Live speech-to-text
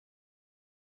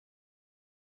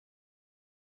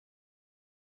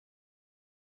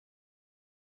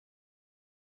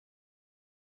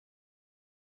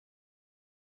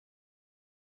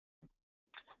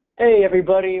Hey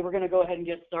everybody, we're going to go ahead and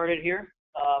get started here.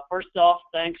 First off,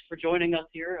 thanks for joining us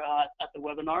here at the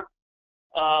webinar.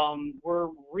 We're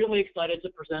really excited to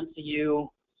present to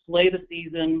you Sleigh the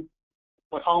Season,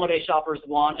 what holiday shoppers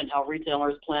want, and how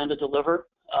retailers plan to deliver.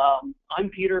 I'm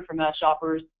Peter from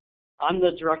AddShoppers. I'm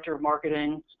the Director of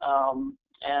Marketing,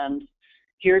 and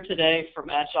here today from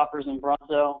AddShoppers and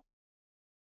Bronto,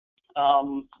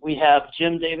 we have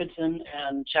Jim Davidson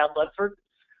and Chad Ledford.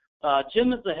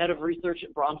 Jim is the head of research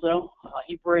at Bronto.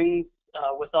 He brings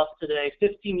with us today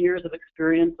 15 years of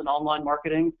experience in online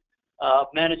marketing,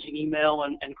 managing email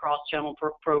and cross-channel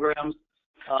programs.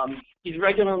 He's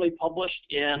regularly published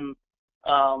in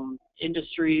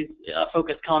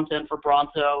industries-focused content for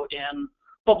Bronto in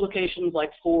publications like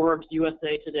Forbes,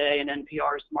 USA Today, and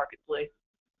NPR's Marketplace.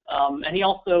 And he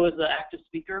also is an active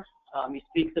speaker. He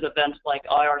speaks at events like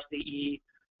IRCE,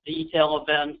 the E-Tail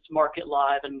events, Market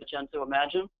Live, and Magento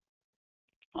Imagine.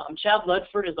 Chad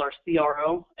Ledford is our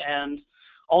CRO and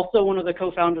also one of the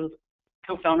co-founders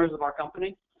of our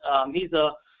company. He's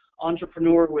an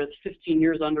entrepreneur with 15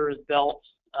 years under his belt.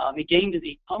 He gained his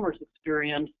e-commerce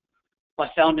experience by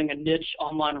founding a niche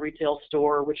online retail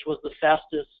store, which was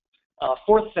the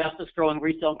fourth fastest growing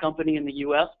retail company in the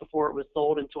US before it was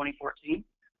sold in 2014.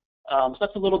 So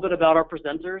that's a little bit about our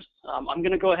presenters. I'm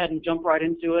going to go ahead and jump right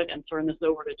into it and turn this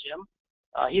over to Jim.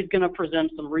 He's going to present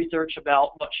some research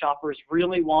about what shoppers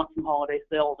really want from holiday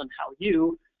sales and how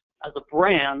you, as a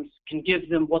brand, can give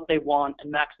them what they want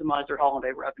and maximize their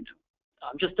holiday revenue.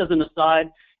 Just as an aside,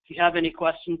 if you have any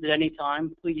questions at any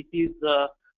time, please use the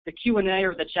Q&A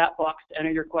or the chat box to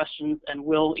enter your questions, and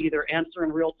we'll either answer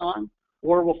in real time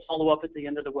or we'll follow up at the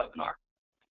end of the webinar.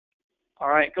 All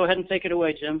right, go ahead and take it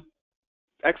away, Jim.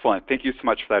 Excellent. Thank you so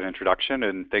much for that introduction,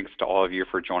 and thanks to all of you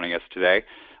for joining us today.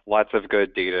 Lots of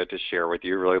good data to share with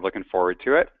you. Really looking forward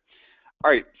to it. All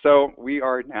right, so we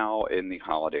are now in the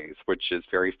holidays, which is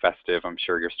very festive. I'm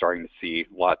sure you're starting to see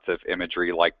lots of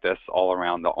imagery like this all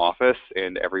around the office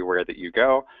and everywhere that you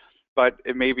go, but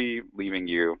it may be leaving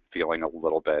you feeling a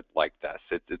little bit like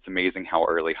this. It's amazing how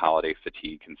early holiday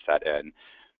fatigue can set in.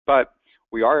 But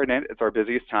we are in it. It's our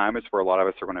busiest time. It's where a lot of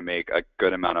us are going to make a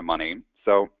good amount of money.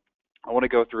 So I want to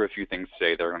go through a few things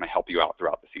today that are going to help you out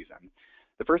throughout the season.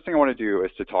 The first thing I want to do is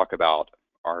to talk about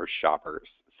our shoppers.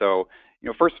 So,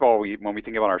 first of all, when we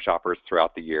think about our shoppers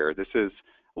throughout the year, this is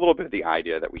a little bit of the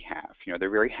idea that we have. They're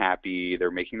very happy,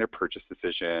 they're making their purchase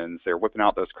decisions, they're whipping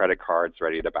out those credit cards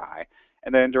ready to buy.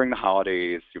 And then during the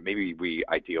holidays, maybe we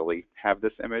ideally have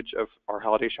this image of our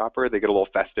holiday shopper. They get a little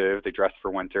festive, they dress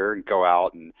for winter and go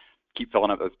out and keep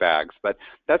filling up those bags. But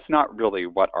that's not really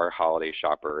what our holiday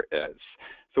shopper is.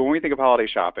 So when we think of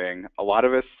holiday shopping, a lot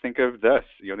of us think of this,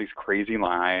 these crazy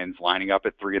lines lining up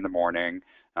at 3 in the morning.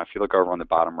 If you look over on the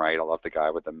bottom right, I love the guy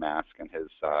with the mask and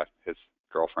his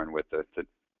girlfriend with the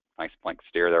nice blank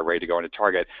stare there ready to go into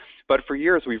Target. But for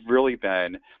years, we've really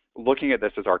been looking at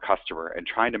this as our customer and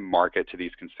trying to market to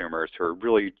these consumers who are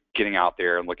really getting out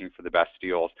there and looking for the best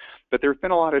deals. But there's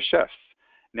been a lot of shifts.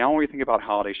 Now when we think about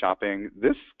holiday shopping,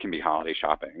 this can be holiday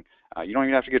shopping. You don't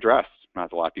even have to get dressed.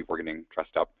 Not a lot of people are getting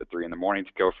dressed up at 3 in the morning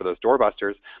to go for those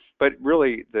doorbusters, but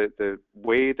really the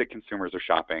way that consumers are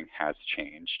shopping has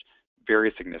changed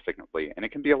very significantly, and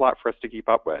it can be a lot for us to keep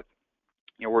up with.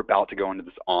 We're about to go into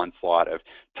this onslaught of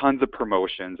tons of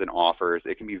promotions and offers.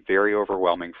 It can be very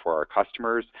overwhelming for our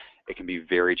customers. It can be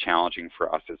very challenging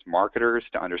for us as marketers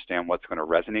to understand what's going to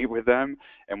resonate with them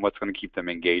and what's going to keep them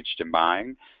engaged in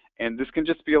buying. And this can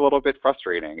just be a little bit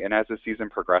frustrating. And as the season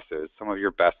progresses, some of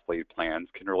your best laid plans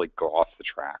can really go off the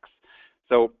tracks.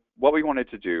 So what we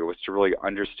wanted to do was to really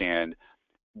understand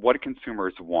what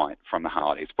consumers want from the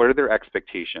holidays. What are their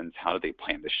expectations? How do they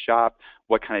plan to shop?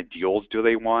 What kind of deals do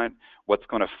they want? What's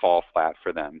going to fall flat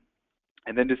for them?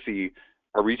 And then to see,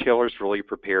 are retailers really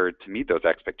prepared to meet those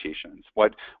expectations?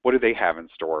 What do they have in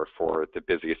store for the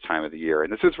busiest time of the year?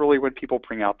 And this is really when people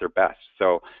bring out their best.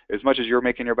 So as much as you're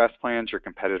making your best plans, your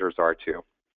competitors are too.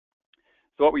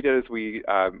 So what we did is we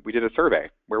did a survey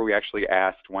where we actually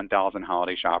asked 1,000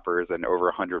 holiday shoppers and over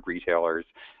 100 retailers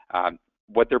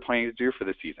what they're planning to do for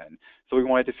the season. So we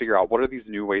wanted to figure out what are these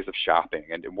new ways of shopping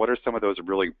and what are some of those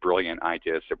really brilliant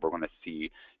ideas that we're going to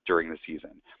see during the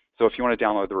season. So if you want to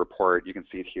download the report, you can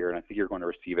see it here, and I think you're going to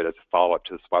receive it as a follow-up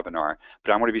to this webinar.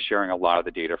 But I'm going to be sharing a lot of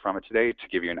the data from it today to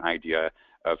give you an idea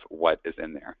of what is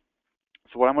in there.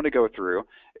 So what I'm going to go through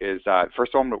is,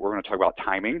 first of all, we're going to talk about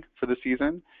timing for the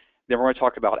season. Then we're going to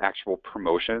talk about actual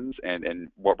promotions and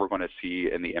what we're going to see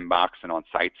in the inbox and on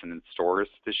sites and in stores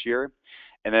this year.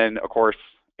 And then, of course,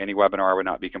 any webinar would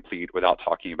not be complete without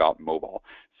talking about mobile.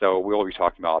 So we will be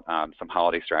talking about some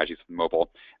holiday strategies with mobile.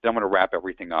 Then I'm going to wrap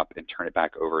everything up and turn it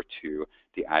back over to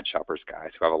the AddShoppers guys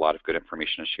who have a lot of good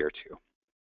information to share too.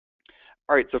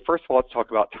 All right, so first of all, let's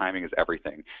talk about timing is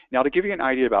everything. Now, to give you an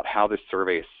idea about how this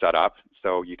survey is set up,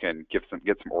 so you can get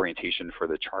some orientation for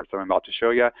the charts I'm about to show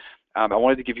you, I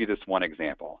wanted to give you this one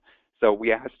example. So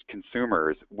we asked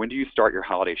consumers, when do you start your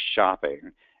holiday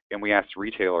shopping? And we asked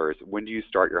retailers, when do you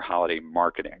start your holiday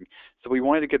marketing? So we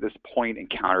wanted to get this point and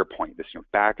counterpoint, this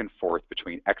back and forth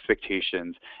between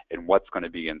expectations and what's going to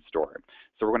be in store.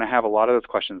 So we're going to have a lot of those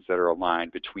questions that are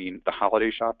aligned between the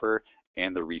holiday shopper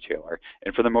and the retailer.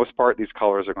 And for the most part, these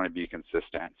colors are going to be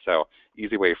consistent. So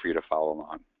easy way for you to follow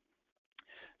along.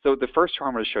 So the first chart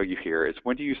I'm going to show you here is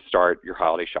when do you start your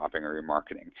holiday shopping or your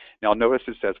marketing? Now notice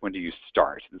it says when do you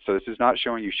start. And so this is not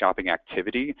showing you shopping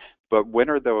activity, but when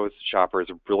are those shoppers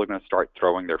really going to start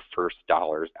throwing their first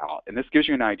dollars out? And this gives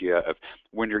you an idea of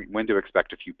when to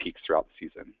expect a few peaks throughout the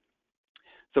season.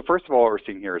 So first of all, what we're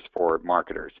seeing here is for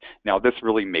marketers. Now this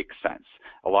really makes sense.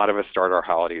 A lot of us start our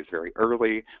holidays very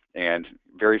early, and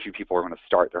very few people are going to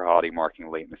start their holiday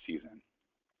marketing late in the season.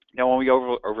 Now when we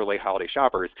overlay holiday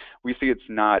shoppers, we see it's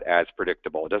not as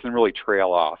predictable. It doesn't really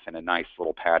trail off in a nice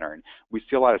little pattern. We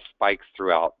see a lot of spikes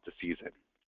throughout the season.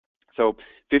 So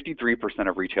 53%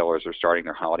 of retailers are starting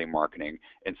their holiday marketing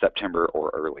in September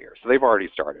or earlier. So they've already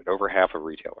started, over half of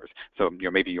retailers. So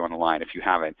maybe you on the line, if you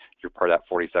haven't, you're part of that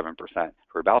 47%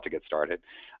 who are about to get started.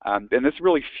 And this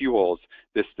really fuels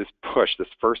this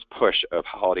first push of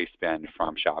holiday spend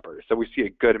from shoppers. So we see a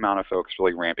good amount of folks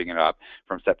really ramping it up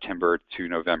from September to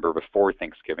November before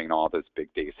Thanksgiving and all those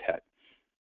big days hit.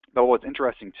 But what's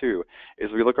interesting too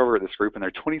is we look over at this group and there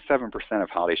are 27% of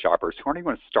holiday shoppers who aren't even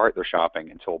going to start their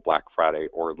shopping until Black Friday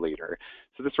or later.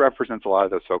 So this represents a lot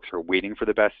of those folks who are waiting for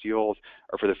the best deals,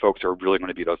 or for the folks who are really going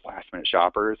to be those last minute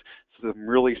shoppers. So some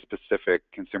really specific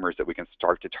consumers that we can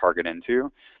start to target into.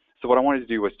 So what I wanted to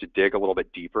do was to dig a little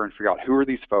bit deeper and figure out who are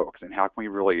these folks and how can we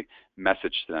really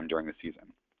message to them during the season.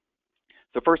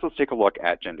 So first let's take a look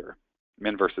at gender,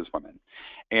 men versus women.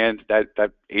 And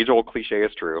that age-old cliche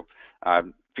is true.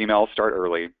 Females start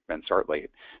early, men start late.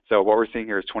 So what we're seeing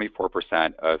here is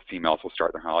 24% of females will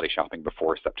start their holiday shopping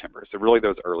before September. So really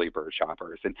those early bird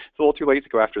shoppers. And it's a little too late to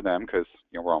go after them because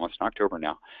we're almost in October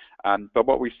now. But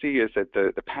what we see is that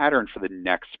the pattern for the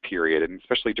next period, and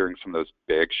especially during some of those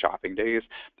big shopping days,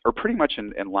 are pretty much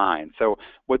in line. So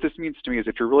what this means to me is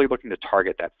if you're really looking to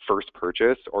target that first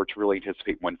purchase or to really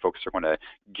anticipate when folks are going to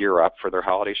gear up for their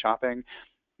holiday shopping,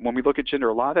 when we look at gender,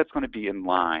 a lot of that's going to be in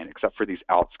line except for these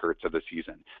outskirts of the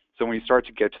season. So when you start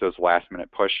to get to those last minute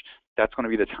push, that's going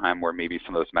to be the time where maybe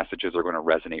some of those messages are going to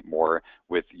resonate more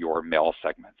with your male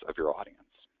segments of your audience.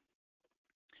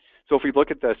 So if we look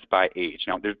at this by age,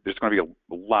 now there's going to be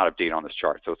a lot of data on this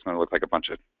chart, so it's going to look like a bunch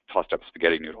of tossed up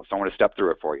spaghetti noodles. So I want to step through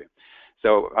it for you.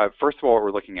 So first of all, what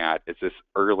we're looking at is this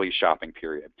early shopping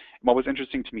period. And what was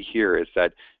interesting to me here is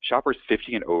that shoppers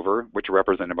 50 and over, which are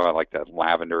represented by like that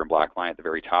lavender and black line at the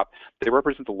very top, they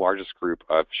represent the largest group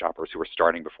of shoppers who are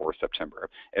starting before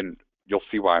September. And you'll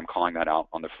see why I'm calling that out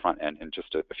on the front end in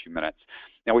just a few minutes.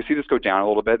 Now we see this go down a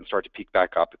little bit and start to peak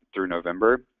back up through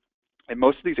November. And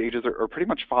most of these ages are pretty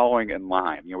much following in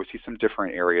line. We see some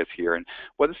different areas here. And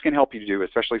what this can help you to do,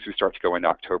 especially as we start to go into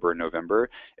October and November,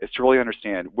 is to really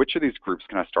understand which of these groups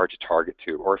can I start to target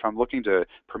to. Or if I'm looking to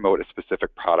promote a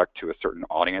specific product to a certain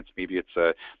audience, maybe it's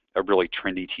a really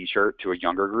trendy t-shirt to a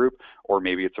younger group, or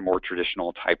maybe it's a more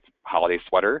traditional type holiday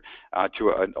sweater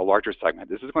to a larger segment.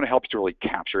 This is going to help you to really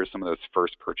capture some of those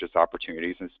first purchase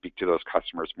opportunities and speak to those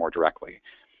customers more directly.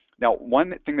 Now,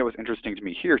 one thing that was interesting to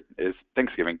me here is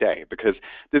Thanksgiving Day, because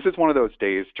this is one of those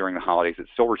days during the holidays that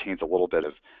still retains a little bit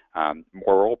of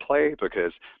moral play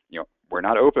because, we're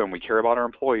not open, we care about our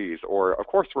employees, or of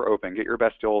course we're open, get your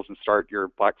best deals and start your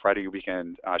Black Friday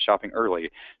weekend shopping early.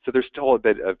 So there's still a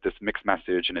bit of this mixed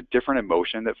message and a different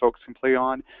emotion that folks can play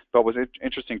on. But what's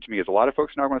interesting to me is a lot of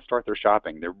folks are not going to start their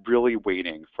shopping. They're really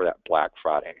waiting for that Black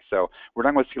Friday. So we're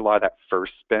not going to see a lot of that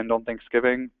first spend on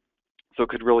Thanksgiving. So it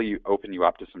could really open you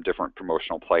up to some different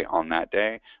promotional play on that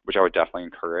day, which I would definitely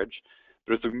encourage.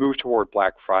 But as we move toward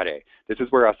Black Friday, this is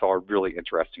where I saw a really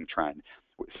interesting trend,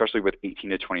 especially with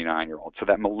 18 to 29-year-olds. So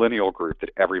that millennial group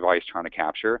that everybody's trying to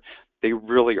capture, they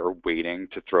really are waiting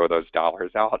to throw those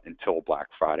dollars out until Black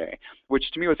Friday, which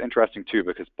to me was interesting too,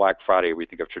 because Black Friday we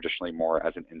think of traditionally more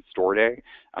as an in-store day,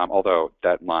 although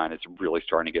that line is really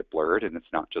starting to get blurred and it's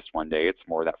not just one day, it's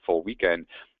more that full weekend.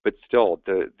 But still,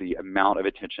 the amount of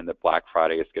attention that Black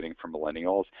Friday is getting from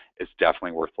millennials is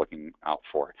definitely worth looking out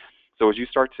for. So as you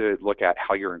start to look at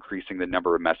how you're increasing the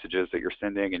number of messages that you're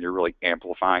sending and you're really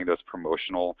amplifying those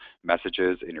promotional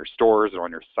messages in your stores or on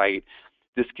your site,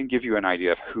 this can give you an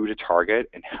idea of who to target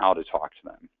and how to talk to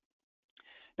them.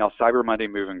 Now, Cyber Monday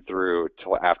moving through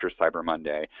till after Cyber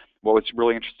Monday, what was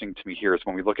really interesting to me here is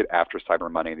when we look at after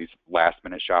Cyber Monday, these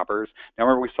last-minute shoppers. Now,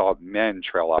 remember we saw men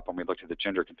trail up when we looked at the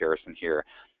gender comparison here,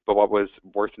 but what was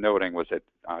worth noting was that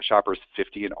shoppers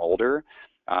 50 and older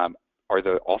are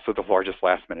also the largest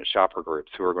last-minute shopper groups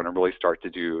who are going to really start to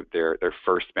do their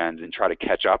first spend and try to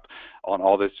catch up on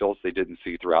all those deals they didn't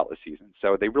see throughout the season.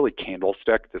 So they really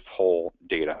candlestick this whole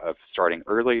data of starting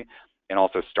early and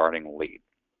also starting late.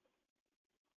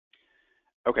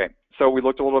 Okay, so we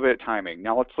looked a little bit at timing.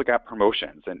 Now let's look at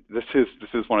promotions, and this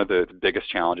is one of the biggest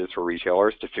challenges for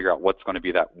retailers to figure out what's going to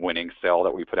be that winning sale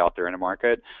that we put out there in the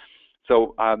market.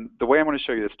 So the way I'm going to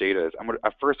show you this data is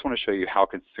I first want to show you how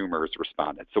consumers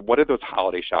responded. So what did those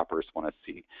holiday shoppers want to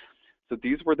see? So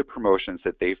these were the promotions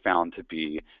that they found to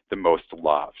be the most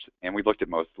loved, and we looked at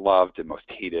most loved and most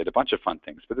hated, a bunch of fun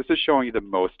things, but this is showing you the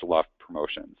most loved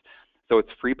promotions. So it's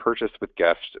free purchase with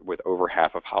gifts, with over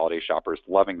half of holiday shoppers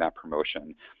loving that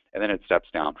promotion, and then it steps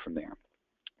down from there.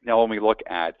 Now when we look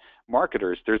at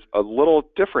marketers, there's a little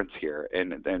difference here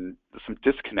and then some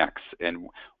disconnects in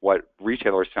what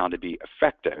retailers found to be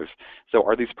effective. So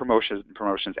are these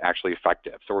promotions actually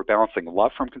effective? So we're balancing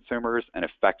love from consumers and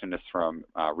effectiveness from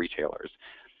retailers.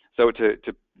 So to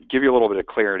give you a little bit of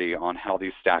clarity on how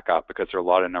these stack up, because there are a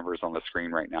lot of numbers on the screen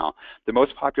right now, the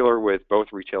most popular with both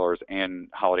retailers and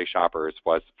holiday shoppers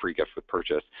was free gift with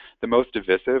purchase. The most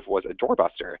divisive was a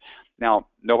doorbuster. Now,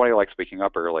 nobody likes waking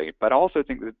up early, but I also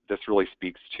think that this really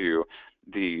speaks to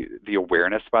the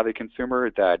awareness by the consumer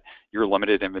that your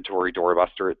limited inventory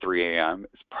doorbuster at 3 a.m.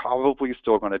 is probably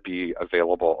still going to be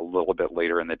available a little bit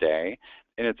later in the day,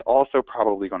 and it's also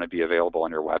probably going to be available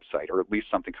on your website, or at least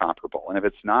something comparable. And if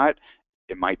it's not,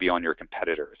 it might be on your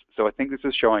competitors. So I think this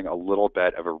is showing a little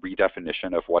bit of a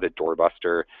redefinition of what a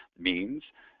doorbuster means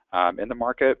in the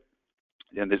market.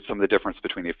 And there's some of the difference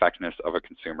between the effectiveness of a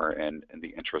consumer and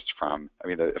the interest from,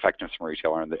 the effectiveness from a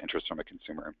retailer and the interest from a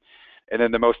consumer. And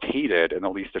then the most hated and the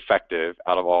least effective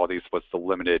out of all of these was the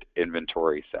limited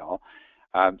inventory sale.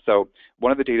 So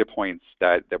one of the data points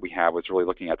that we have was really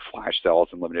looking at flash sales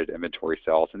and limited inventory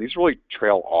sales, and these really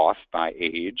trail off by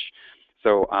age.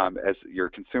 So as your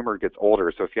consumer gets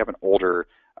older, so if you have an older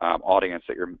audience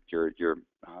that you're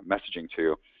messaging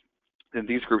to, then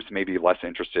these groups may be less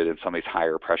interested in some of these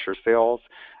higher pressure sales,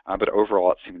 but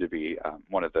overall it seemed to be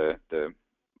one of the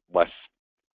less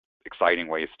exciting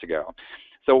ways to go.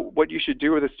 So what you should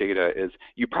do with this data is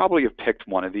you probably have picked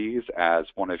one of these as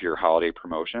one of your holiday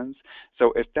promotions.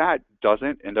 So if that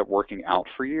doesn't end up working out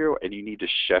for you and you need to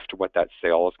shift what that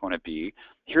sale is going to be,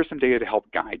 here's some data to help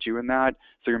guide you in that.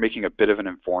 So you're making a bit of an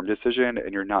informed decision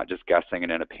and you're not just guessing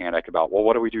and in a panic about, well,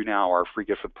 what do we do now? Our free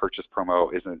gift with purchase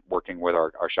promo isn't working with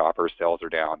our shoppers, sales are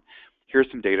down. Here's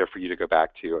some data for you to go back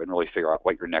to and really figure out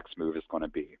what your next move is going to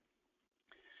be.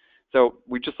 So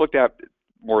we just looked at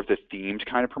more of the themed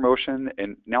kind of promotion,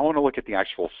 and now I want to look at the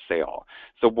actual sale.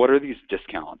 So what are these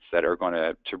discounts that are going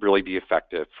to really be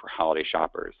effective for holiday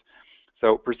shoppers?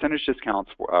 So percentage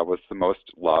discounts was the most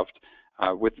loved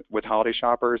with holiday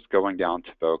shoppers, going down to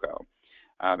BOGO.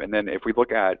 And then if we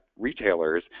look at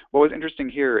retailers, what was interesting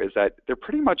here is that they're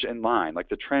pretty much in line. Like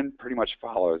the trend pretty much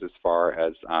follows as far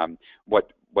as what's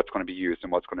going to be used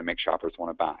and what's going to make shoppers want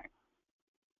to buy.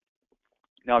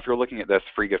 Now, if you're looking at this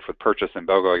free gift with purchase and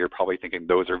BOGO, you're probably thinking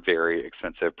those are very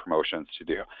expensive promotions to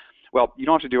do. Well, you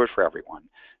don't have to do it for everyone.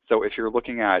 So if you're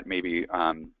looking at maybe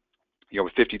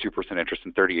with 52% interest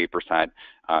and 38%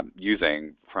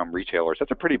 using from retailers,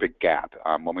 that's a pretty big gap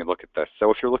when we look at this.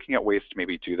 So if you're looking at ways to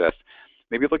maybe do this,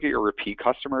 maybe look at your repeat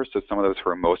customers, so some of those who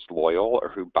are most loyal or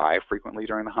who buy frequently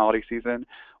during the holiday season,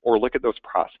 or look at those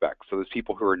prospects, so those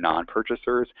people who are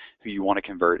non-purchasers who you want to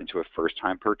convert into a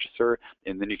first-time purchaser,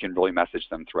 and then you can really message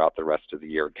them throughout the rest of the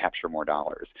year and capture more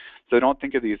dollars. So don't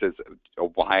think of these as a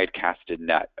wide-casted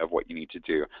net of what you need to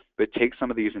do, but take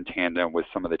some of these in tandem with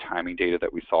some of the timing data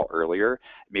that we saw earlier.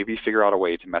 Maybe figure out a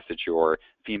way to message your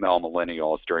female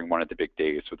millennials during one of the big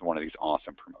days with one of these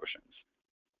awesome promotions.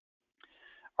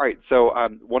 All right, so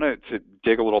wanted to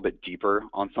dig a little bit deeper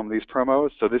on some of these promos.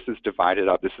 So this is divided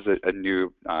up. This is a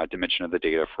new dimension of the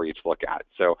data for you to look at.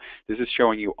 So this is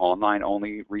showing you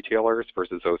online-only retailers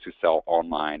versus those who sell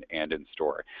online and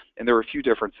in-store. And there are a few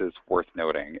differences worth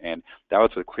noting. And that was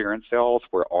with clearance sales,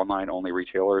 where online-only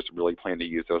retailers really plan to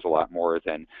use those a lot more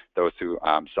than those who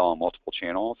sell on multiple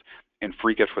channels. And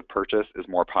free gift with purchase is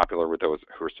more popular with those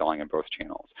who are selling in both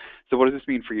channels. So what does this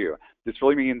mean for you? This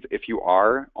really means if you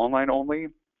are online only,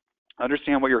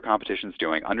 Understand what your competition is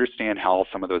doing. Understand how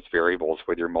some of those variables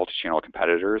with your multi-channel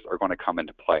competitors are going to come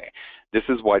into play. This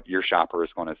is what your shopper is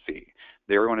going to see.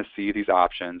 They're going to see these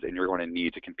options, and you're going to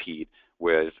need to compete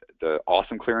with the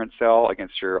awesome clearance sale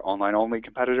against your online-only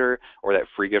competitor or that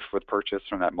free gift with purchase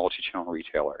from that multi-channel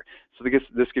retailer. So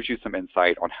this gives you some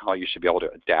insight on how you should be able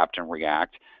to adapt and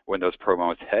react when those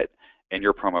promos hit and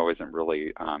your promo isn't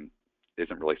really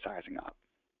sizing up.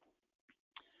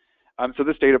 So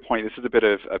this data point, this is a bit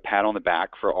of a pat on the back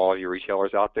for all of your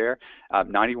retailers out there.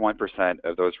 91%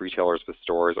 of those retailers with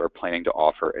stores are planning to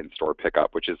offer in-store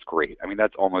pickup, which is great. I mean,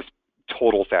 that's almost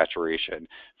total saturation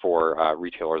for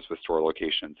retailers with store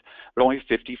locations. But only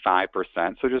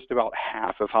 55%, so just about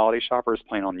half of holiday shoppers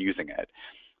plan on using it.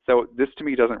 So this to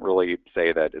me doesn't really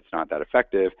say that it's not that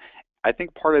effective. I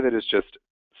think part of it is just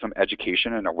some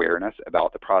education and awareness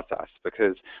about the process,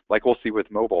 because like we'll see with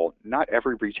mobile, not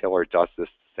every retailer does this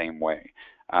the same way.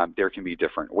 There can be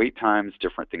different wait times,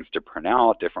 different things to print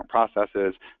out, different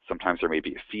processes. Sometimes there may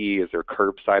be a fee. Is there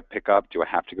curbside pickup? Do I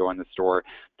have to go in the store?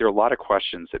 There are a lot of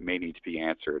questions that may need to be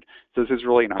answered. So this is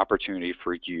really an opportunity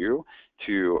for you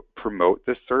to promote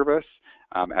this service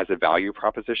as a value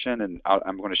proposition, and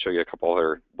I'm going to show you a couple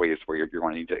other ways where you're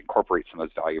going to need to incorporate some of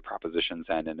those value propositions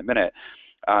in a minute.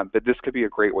 But this could be a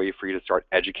great way for you to start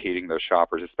educating those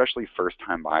shoppers, especially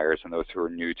first-time buyers and those who are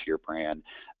new to your brand,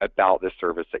 about the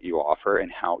service that you offer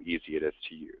and how easy it is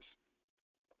to use.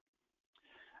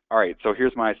 All right, so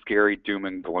here's my scary doom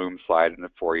and gloom slide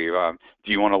for you.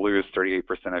 Do you want to lose 38%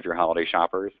 of your holiday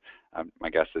shoppers? My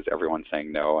guess is everyone's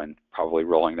saying no and probably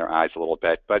rolling their eyes a little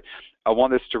bit, but I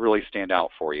want this to really stand out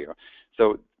for you.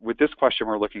 So with this question,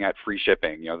 we're looking at free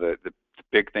shipping, the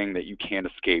big thing that you can't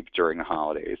escape during the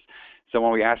holidays. So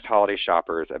when we asked holiday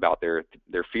shoppers about their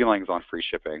feelings on free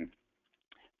shipping,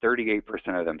 38%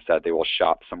 of them said they will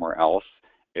shop somewhere else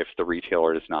if the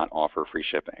retailer does not offer free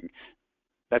shipping.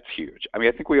 That's huge. I mean,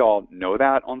 I think we all know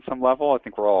that on some level. I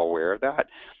think we're all aware of that.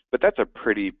 But that's a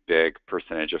pretty big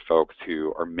percentage of folks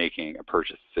who are making a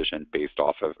purchase decision based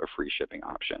off of a free shipping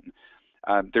option.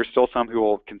 There's still some who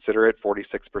will consider it,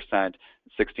 46%,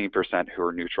 16% who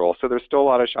are neutral. So there's still a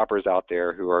lot of shoppers out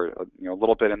there who are a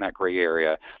little bit in that gray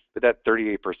area. But that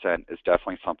 38% is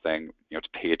definitely something to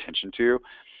pay attention to.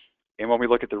 And when we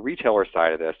look at the retailer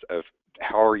side of this, of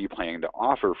how are you planning to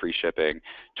offer free shipping,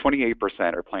 28%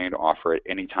 are planning to offer it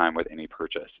anytime with any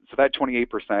purchase. So that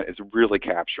 28% is really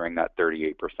capturing that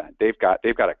 38%. They've got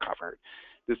it covered.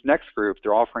 This next group,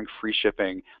 they're offering free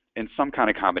shipping in some kind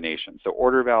of combination. So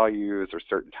order values or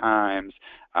certain times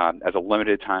as a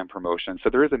limited time promotion.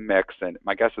 So there is a mix, and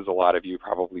my guess is a lot of you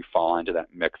probably fall into that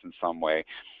mix in some way.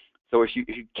 So if you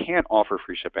can't offer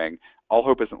free shipping, all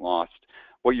hope isn't lost.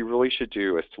 What you really should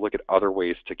do is to look at other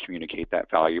ways to communicate that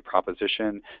value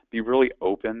proposition. Be really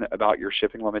open about your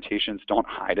shipping limitations. Don't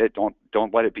hide it.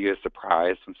 Don't let it be a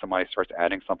surprise when somebody starts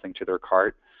adding something to their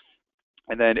cart.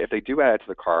 And then if they do add it to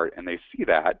the cart and they see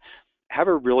that, have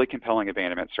a really compelling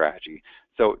abandonment strategy.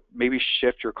 So maybe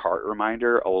shift your cart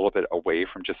reminder a little bit away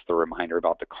from just the reminder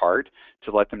about the cart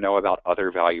to let them know about other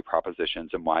value propositions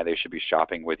and why they should be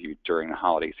shopping with you during the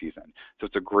holiday season. So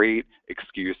it's a great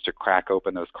excuse to crack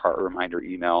open those cart reminder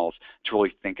emails, to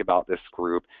really think about this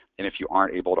group. And if you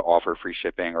aren't able to offer free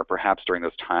shipping, or perhaps during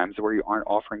those times where you aren't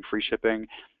offering free shipping,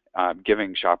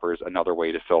 giving shoppers another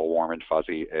way to feel warm and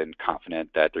fuzzy and confident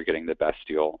that they're getting the best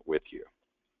deal with you.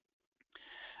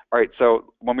 All right,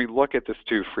 so when we look at this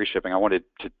too, free shipping, I wanted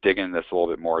to dig into this a little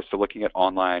bit more. So looking at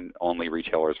online-only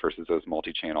retailers versus those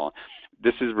multi-channel,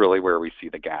 this is really where we see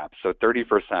the gap. So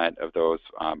 30% of those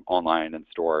online and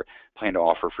store plan to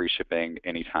offer free shipping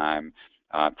anytime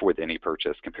with any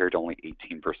purchase, compared to only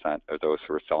 18% of those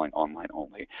who are selling online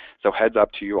only. So heads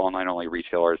up to you, online-only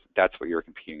retailers, that's what you're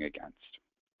competing against.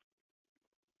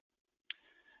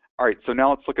 All right, so now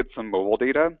let's look at some mobile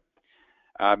data.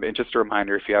 And just a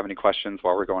reminder, if you have any questions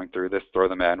while we're going through this, throw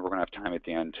them in. We're going to have time at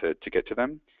the end to get to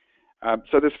them.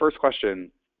 So this first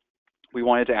question, we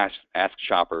wanted to ask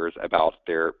shoppers about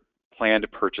their planned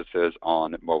purchases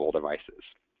on mobile devices.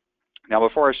 Now,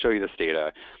 before I show you this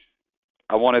data,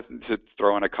 I wanted to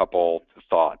throw in a couple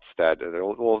thoughts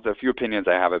a few opinions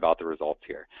I have about the results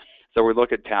here. So we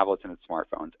look at tablets and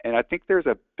smartphones, and I think there's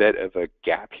a bit of a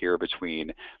gap here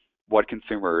between what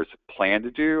consumers plan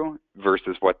to do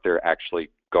versus what they're actually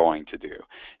going to do.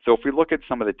 So if we look at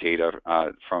some of the data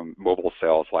from mobile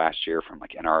sales last year from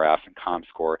like NRF and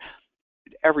ComScore,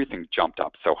 everything jumped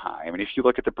up so high. I mean, if you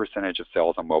look at the percentage of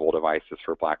sales on mobile devices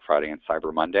for Black Friday and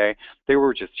Cyber Monday, they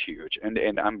were just huge. And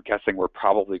I'm guessing we're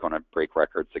probably going to break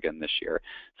records again this year.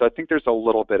 So I think there's a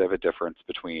little bit of a difference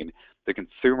between the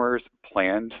consumers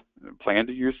plan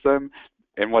to use them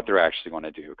and what they're actually going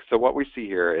to do. So what we see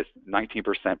here is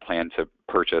 19% plan to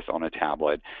purchase on a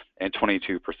tablet and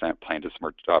 22% plan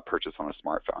to purchase on a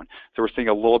smartphone. So we're seeing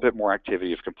a little bit more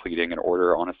activity of completing an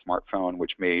order on a smartphone,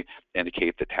 which may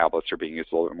indicate that tablets are being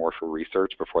used a little bit more for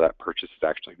research before that purchase is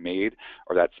actually made,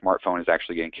 or that smartphone is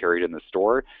actually getting carried in the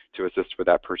store to assist with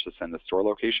that purchase in the store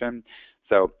location.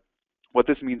 So what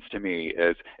this means to me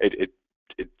is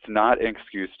it's not an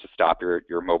excuse to stop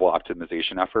your mobile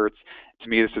optimization efforts. To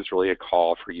me, this is really a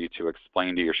call for you to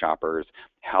explain to your shoppers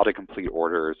how to complete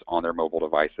orders on their mobile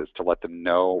devices, to let them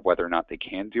know whether or not they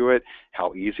can do it,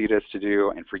 how easy it is to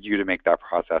do, and for you to make that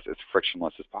process as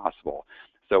frictionless as possible.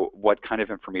 So what kind of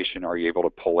information are you able to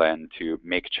pull in to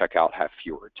make checkout have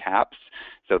fewer taps,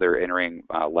 so they're entering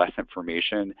less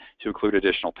information, to include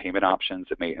additional payment options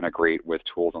that may integrate with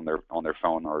tools on their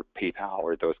phone or PayPal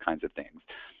or those kinds of things.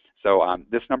 So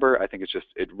this number, I think,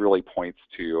 it really points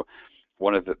to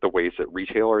one of the ways that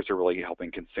retailers are really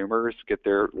helping consumers get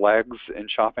their legs in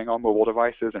shopping on mobile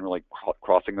devices and really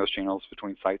crossing those channels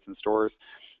between sites and stores.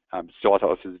 Still, I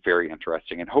thought this is very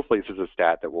interesting, and hopefully this is a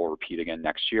stat that we'll repeat again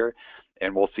next year,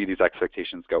 and we'll see these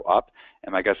expectations go up.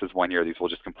 And my guess is 1 year these will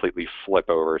just completely flip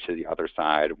over to the other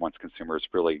side once consumers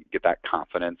really get that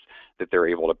confidence that they're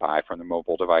able to buy from the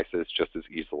mobile devices just as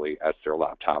easily as their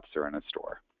laptops are in a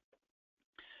store.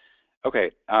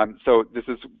 Okay, so this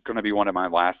is going to be one of my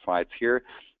last slides here,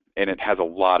 and it has a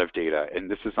lot of data. And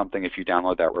this is something, if you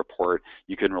download that report,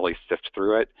 you can really sift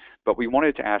through it. But we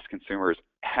wanted to ask consumers,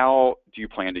 how do you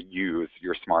plan to use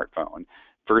your smartphone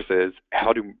versus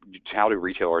how do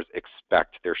retailers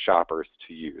expect their shoppers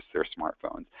to use their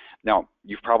smartphones? Now,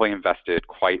 you've probably invested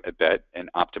quite a bit in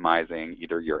optimizing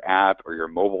either your app or your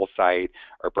mobile site,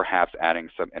 or perhaps adding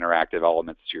some interactive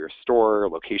elements to your store,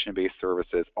 location-based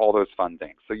services, all those fun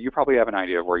things. So you probably have an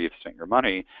idea of where you've spent your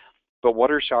money, but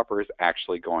what are shoppers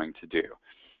actually going to do?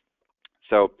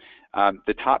 So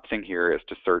the top thing here is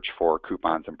to search for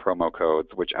coupons and promo codes,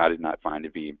 which I did not find to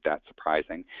be that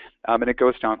surprising. And it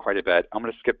goes down quite a bit. I'm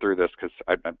going to skip through this because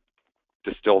I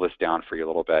distill this down for you a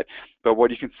little bit. But what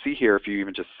you can see here, if you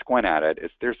even just squint at it,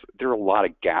 is there are a lot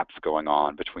of gaps going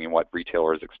on between what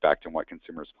retailers expect and what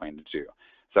consumers plan to do.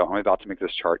 So I'm about to make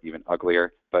this chart even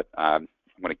uglier, but I'm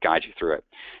going to guide you through it.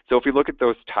 So if we look at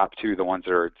those top two, the ones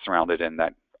that are surrounded in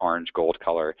that orange gold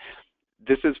color,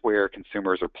 this is where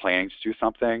consumers are planning to do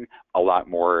something a lot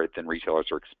more than retailers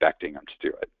are expecting them to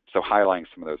do it. So highlighting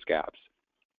some of those gaps.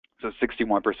 So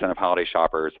 61% of holiday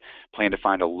shoppers plan to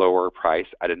find a lower price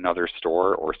at another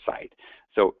store or site.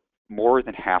 So more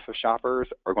than half of shoppers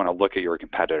are going to look at your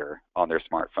competitor on their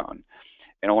smartphone.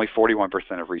 And only 41%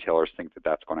 of retailers think that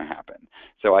that's going to happen.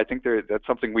 So I think that's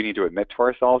something we need to admit to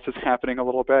ourselves is happening a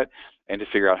little bit, and to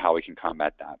figure out how we can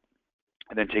combat that.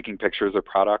 And then taking pictures of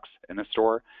products in the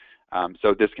store.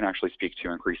 So this can actually speak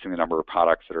to increasing the number of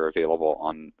products that are available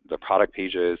on the product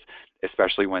pages,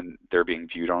 especially when they're being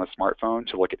viewed on a smartphone,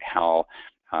 to look at how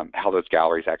those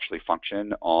galleries actually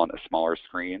function on a smaller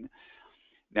screen.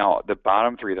 Now, the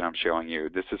bottom three that I'm showing you,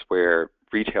 this is where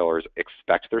retailers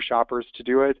expect their shoppers to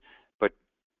do it, but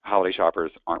holiday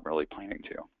shoppers aren't really planning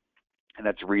to. And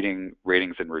that's reading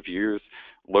ratings and reviews,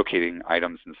 locating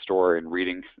items in store, and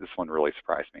reading. This one really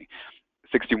surprised me.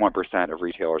 61% of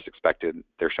retailers expected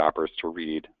their shoppers to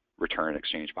read return and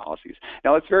exchange policies.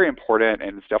 Now, it's very important,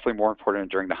 and it's definitely more important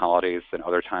during the holidays than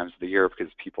other times of the year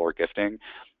because people are gifting.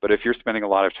 But if you're spending a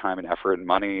lot of time and effort and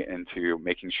money into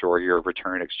making sure your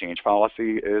return and exchange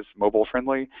policy is mobile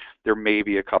friendly, there may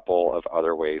be a couple of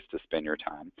other ways to spend your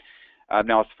time.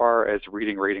 Now, as far as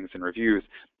reading ratings and reviews,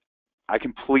 I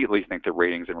completely think that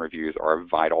ratings and reviews are a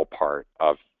vital part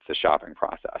of the shopping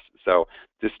process. So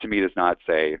this to me does not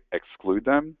say exclude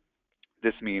them.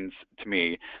 This means to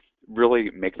me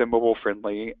really make them mobile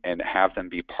friendly and have them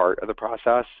be part of the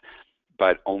process,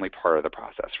 but only part of the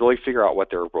process. Really figure out what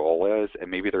their role is, and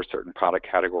maybe there's certain product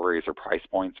categories or price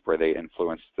points where they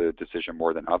influence the decision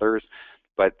more than others,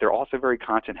 but they're also very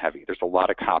content heavy. There's a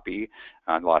lot of copy,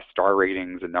 a lot of star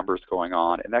ratings and numbers going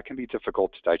on, and that can be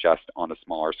difficult to digest on a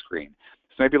smaller screen.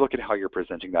 So maybe look at how you're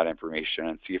presenting that information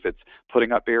and see if it's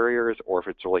putting up barriers or if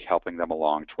it's really helping them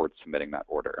along towards submitting that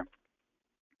order.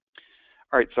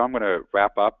 All right, so I'm going to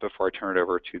wrap up before I turn it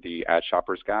over to the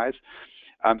AddShoppers guys.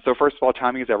 So first of all,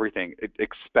 timing is everything.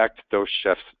 Expect those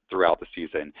shifts throughout the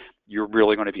season. You're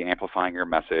really going to be amplifying your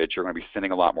message. You're going to be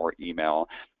sending a lot more email.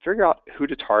 Figure out who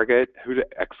to target, who to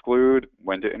exclude,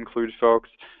 when to include folks.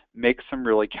 Make some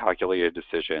really calculated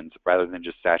decisions rather than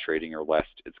just saturating your list.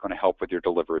 It's going to help with your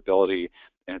deliverability,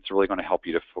 and it's really going to help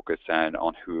you to focus in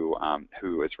on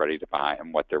who is ready to buy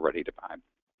and what they're ready to buy.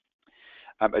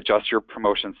 Adjust your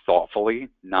promotions thoughtfully,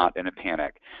 not in a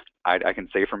panic. I can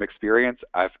say from experience,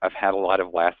 I've had a lot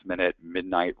of last-minute,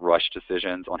 midnight rush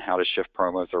decisions on how to shift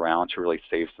promos around to really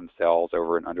save some sales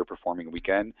over an underperforming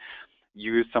weekend.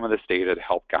 Use some of this data to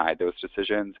help guide those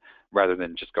decisions rather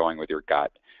than just going with your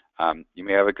gut. You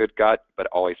may have a good gut, but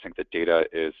always think that data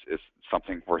is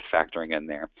something worth factoring in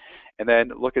there. And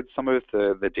then look at some of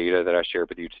the data that I shared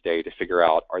with you today to figure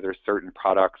out, are there certain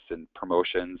products and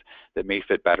promotions that may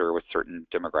fit better with certain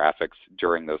demographics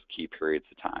during those key periods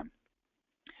of time.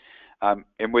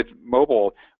 And with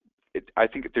mobile, I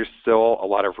think there's still a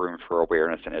lot of room for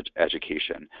awareness and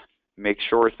education. Make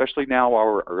sure, especially now while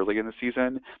we're early in the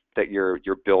season, that you're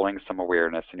building some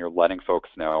awareness and you're letting folks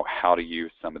know how to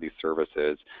use some of these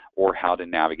services or how to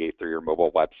navigate through your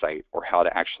mobile website or how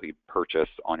to actually purchase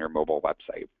on your mobile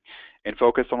website. And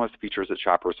focus on those features that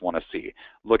shoppers want to see.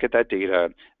 Look at that data.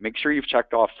 Make sure you've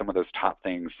checked off some of those top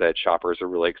things that shoppers are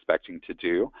really expecting to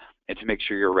do and to make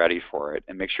sure you're ready for it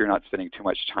and make sure you're not spending too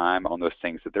much time on those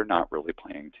things that they're not really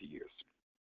planning to use.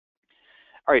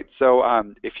 All right, so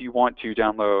if you want to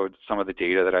download some of the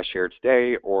data that I shared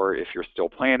today, or if you're still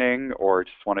planning or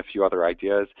just want a few other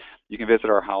ideas, you can visit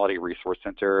our Holiday Resource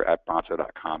Center at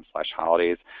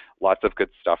bronto.com/holidays. Lots of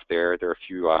good stuff there. There are a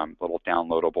few little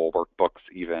downloadable workbooks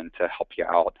even to help you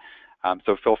out.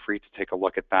 So feel free to take a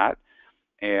look at that.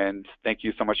 And thank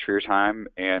you so much for your time,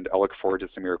 and I'll look forward to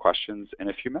some of your questions in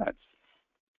a few minutes.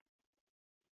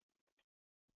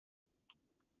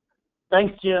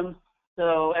 Thanks, Jim.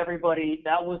 So everybody,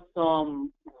 that was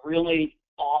some really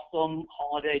awesome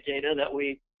holiday data that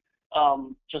we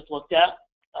just looked at.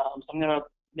 So I'm going to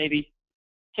maybe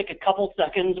take a couple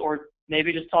seconds or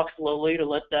maybe just talk slowly to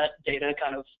let that data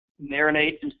kind of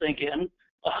marinate and sink in.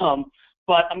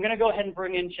 But I'm going to go ahead and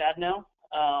bring in Chad now,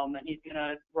 and he's going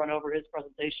to run over his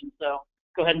presentation. So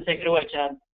go ahead and take it away,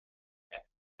 Chad.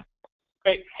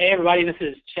 Great. Hey, everybody, this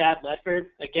is Chad Ledford.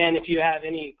 Again, if you have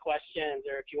any questions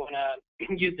or if you want to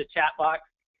use the chat box,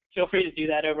 feel free to do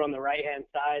that over on the right-hand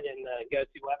side in the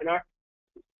GoToWebinar.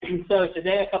 So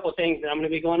today, a couple of things that I'm going to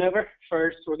be going over.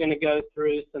 First, we're going to go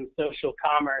through some social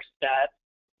commerce stats,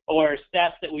 or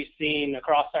stats that we've seen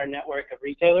across our network of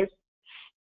retailers.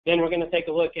 Then we're going to take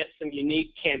a look at some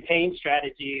unique campaign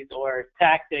strategies or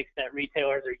tactics that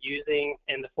retailers are using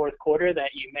in the fourth quarter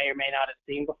that you may or may not have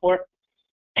seen before.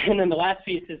 And then the last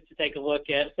piece is to take a look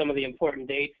at some of the important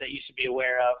dates that you should be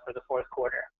aware of for the fourth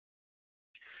quarter.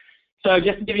 So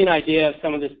just to give you an idea of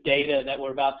some of this data that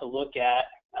we're about to look at,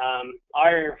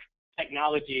 our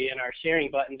technology and our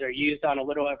sharing buttons are used on a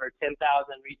little over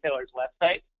 10,000 retailers'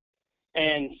 websites.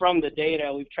 And from the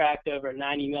data, we've tracked over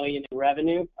 90 million in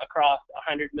revenue across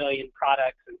 100 million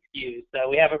products and SKUs. So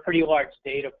we have a pretty large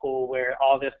data pool where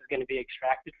all this is going to be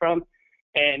extracted from.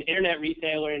 And Internet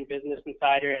Retailer and Business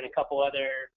Insider and a couple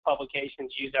other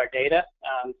publications use our data.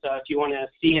 So if you want to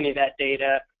see any of that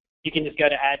data, you can just go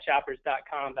to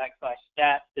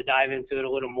AddShoppers.com/stats to dive into it a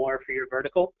little more for your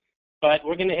vertical. But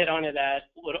we're going to hit onto that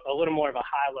a little more of a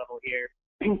high level here.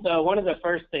 So one of the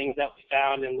first things that we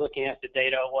found in looking at the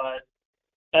data was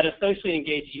that a socially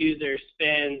engaged user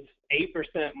spends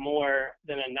 8% more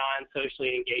than a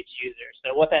non-socially engaged user.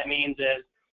 So what that means is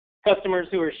customers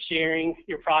who are sharing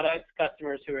your products,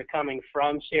 customers who are coming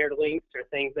from shared links or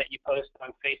things that you post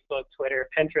on Facebook, Twitter,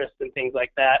 Pinterest, and things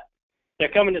like that, they're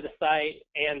coming to the site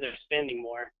and they're spending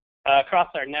more. Across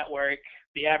our network,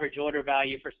 the average order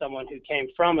value for someone who came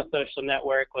from a social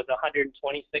network was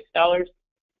 $126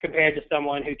 compared to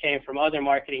someone who came from other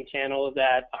marketing channels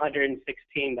at $116.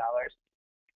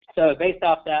 So based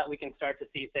off that, we can start to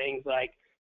see things like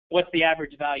what's the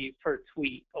average value per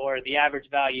tweet or the average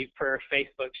value per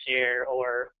Facebook share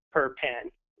or per pin.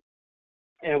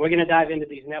 And we're going to dive into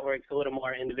these networks a little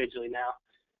more individually now.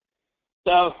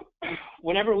 So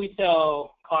whenever we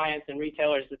tell clients and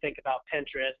retailers to think about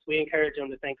Pinterest, we encourage them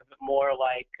to think of it more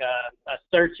like a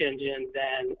search engine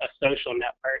than a social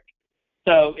network.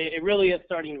 So it really is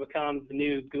starting to become the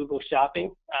new Google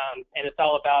Shopping, and it's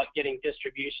all about getting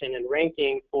distribution and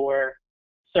ranking for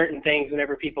certain things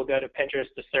whenever people go to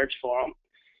Pinterest to search for them.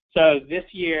 So this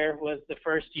year was the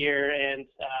first year, and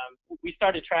we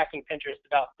started tracking Pinterest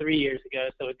about 3 years ago,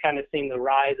 so we've kind of seen the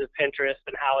rise of Pinterest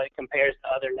and how it compares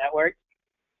to other networks.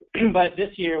 But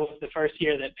this year was the first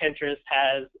year that Pinterest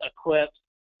has eclipsed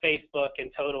Facebook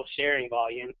in total sharing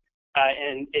volume,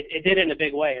 and it did it in a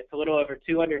big way. It's a little over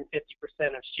 250%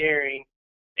 of sharing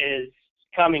is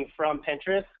coming from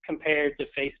Pinterest compared to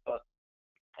Facebook.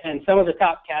 And some of the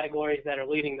top categories that are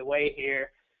leading the way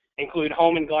here include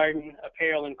home and garden,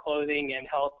 apparel and clothing, and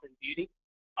health and beauty.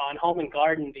 On home and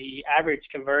garden, the average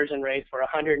conversion rates were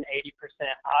 180%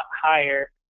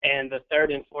 higher in the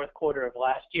third and fourth quarter of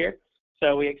last year.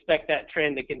 So we expect that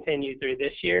trend to continue through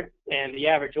this year. And the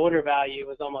average order value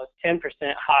was almost 10%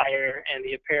 higher in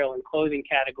the apparel and clothing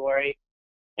category.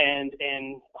 And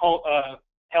in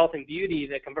health and beauty,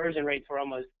 the conversion rates were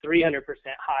almost 300%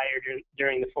 higher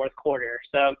during the fourth quarter.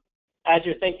 So as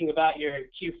you're thinking about your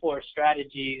Q4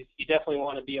 strategies, you definitely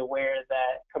want to be aware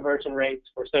that conversion rates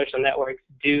for social networks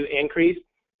do increase.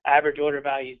 Average order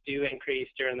values do increase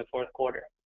during the fourth quarter.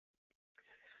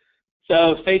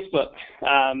 So Facebook,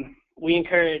 we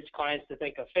encourage clients to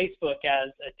think of Facebook as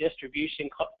a distribution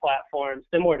platform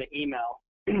similar to email.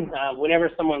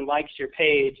 Whenever someone likes your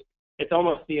page, it's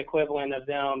almost the equivalent of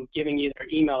them giving you their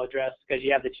email address because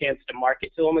you have the chance to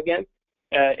market to them again.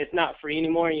 It's not free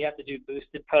anymore. You have to do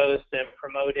boosted posts and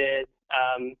promoted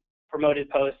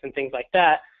posts and things like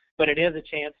that, but it is a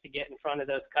chance to get in front of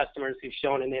those customers who've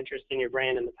shown an interest in your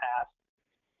brand in the past.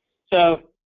 So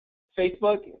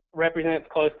Facebook represents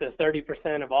close to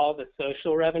 30% of all the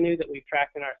social revenue that we've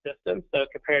tracked in our system. So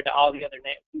compared to all the other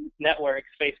networks,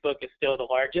 Facebook is still the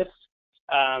largest.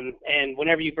 And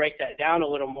whenever you break that down a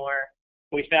little more,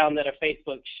 we found that a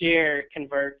Facebook share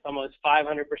converts almost 500%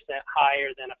 higher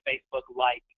than a Facebook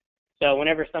like. So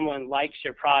whenever someone likes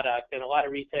your product, and a lot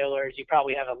of retailers, you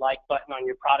probably have a like button on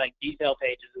your product detail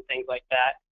pages and things like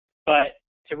that. But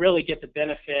to really get the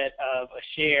benefit of a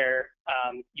share,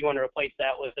 you want to replace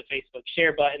that with the Facebook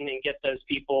share button and get those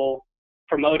people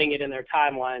promoting it in their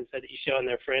timelines so that you show in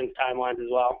their friends' timelines as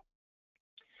well.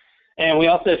 And we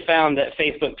also found that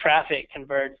Facebook traffic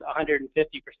converts 150%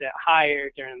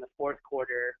 higher during the fourth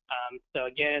quarter. So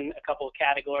again, a couple of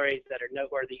categories that are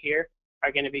noteworthy here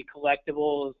are going to be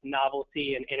collectibles,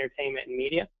 novelty, and entertainment and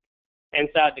media.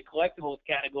 Inside the collectibles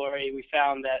category, we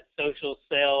found that social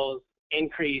sales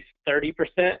increased 30%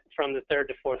 from the third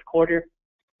to fourth quarter.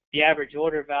 The average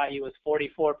order value was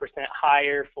 44%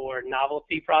 higher for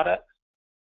novelty products,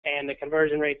 and the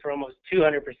conversion rates were almost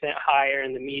 200% higher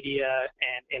in the media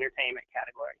and entertainment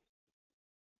categories.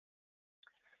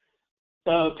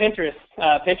 So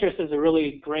Pinterest is a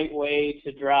really great way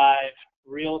to drive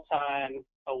real-time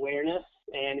awareness,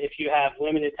 and if you have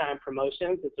limited time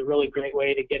promotions, it's a really great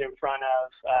way to get in front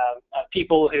of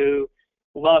people who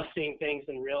love seeing things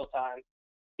in real time.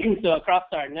 So across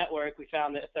our network, we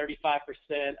found that 35%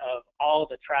 of all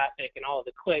the traffic and all of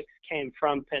the clicks came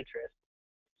from Pinterest.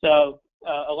 So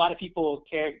a lot of people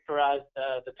characterize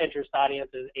the Pinterest audience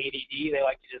as ADD. They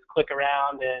like to just click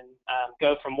around and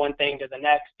go from one thing to the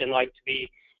next and like to be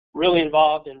really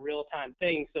involved in real-time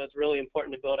things. So it's really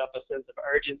important to build up a sense of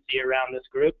urgency around this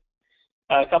group.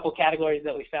 A couple categories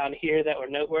that we found here that were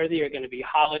noteworthy are going to be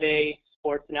holiday,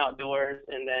 sports and outdoors,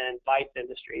 and then vice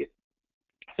industries.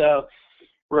 So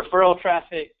referral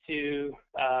traffic to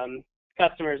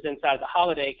customers inside the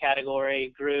holiday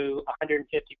category grew 150%,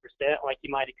 like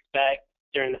you might expect,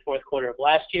 during the fourth quarter of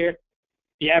last year.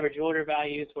 The average order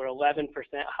values were 11%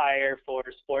 higher for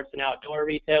sports and outdoor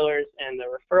retailers, and the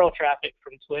referral traffic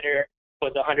from Twitter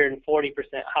was 140%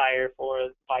 higher for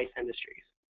vice industries.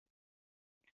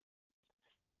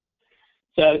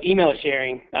 So email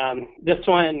sharing, this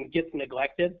one gets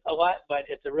neglected a lot, but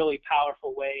it's a really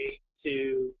powerful way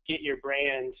to get your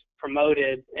brand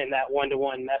promoted in that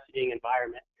one-to-one messaging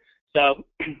environment. So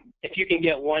if you can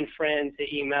get one friend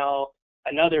to email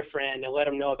another friend and let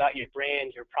them know about your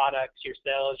brand, your products, your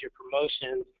sales, your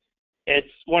promotions, it's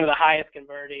one of the highest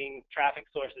converting traffic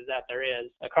sources that there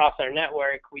is. Across our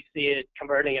network, we see it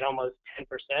converting at almost 10%.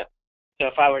 So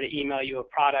if I were to email you a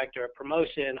product or a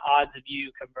promotion, odds of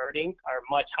you converting are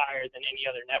much higher than any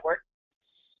other network.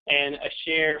 And a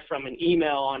share from an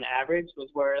email on average was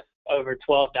worth over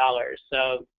 $12.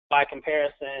 So by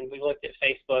comparison, we looked at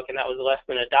Facebook and that was less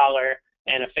than $1,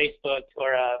 and a Facebook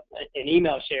or an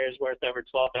email share is worth over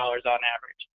 $12 on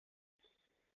average.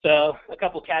 So a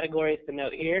couple categories to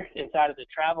note here. Inside of the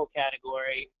travel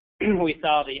category, we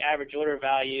saw the average order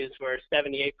values were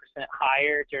 78%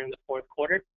 higher during the fourth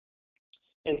quarter.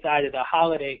 Inside of the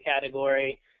holiday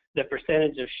category, the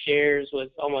percentage of shares was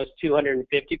almost 250%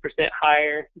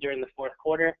 higher during the fourth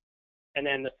quarter. And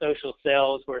then the social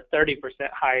sales were 30%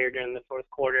 higher during the fourth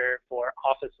quarter for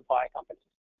office supply companies.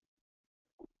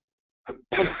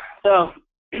 So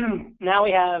now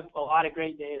we have a lot of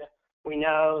great data. We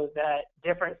know that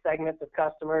different segments of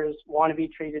customers want to be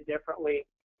treated differently,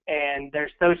 and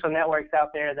there's social networks out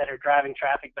there that are driving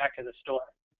traffic back to the store.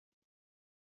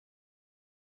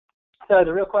 So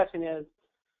the real question is,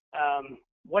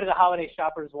 what do the holiday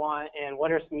shoppers want, and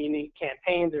what are some unique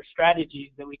campaigns or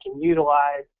strategies that we can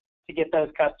utilize to get those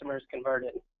customers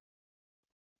converted?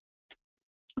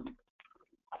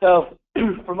 So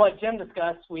from what Jim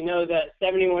discussed, we know that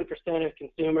 71% of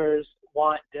consumers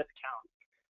want discounts.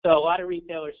 So a lot of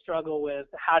retailers struggle with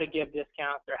how to give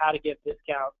discounts or how to give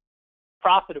discounts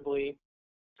profitably.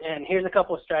 And here's a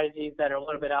couple of strategies that are a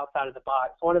little bit outside of the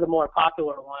box. One of the more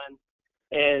popular ones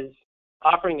is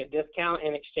offering a discount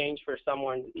in exchange for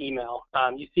someone's email.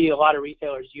 You see a lot of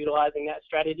retailers utilizing that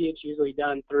strategy. It's usually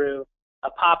done through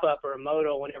a pop-up or a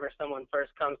modal whenever someone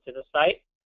first comes to the site.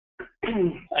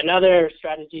 Another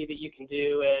strategy that you can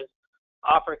do is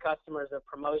offer customers a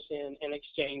promotion in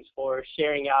exchange for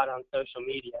sharing out on social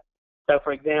media. So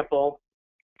for example,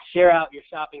 share out your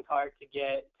shopping cart to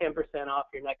get 10% off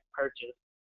your next purchase.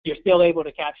 You're still able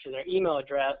to capture their email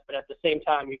address, but at the same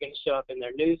time, you're going to show up in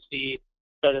their news feed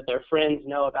so that their friends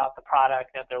know about the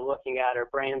product that they're looking at or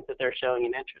brands that they're showing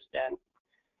an interest in.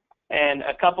 And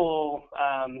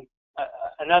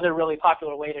another really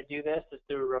popular way to do this is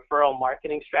through referral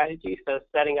marketing strategy. So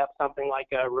setting up something like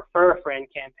a refer a friend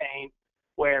campaign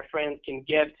where friends can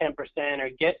give 10% or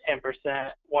get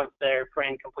 10% once their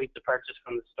friend completes the purchase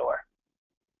from the store.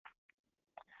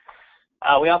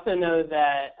 We also know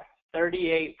that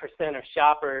 38% of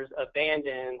shoppers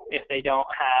abandon if they don't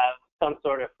have some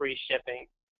sort of free shipping.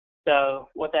 So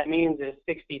what that means is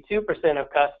 62% of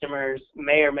customers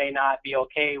may or may not be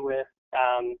okay with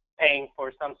paying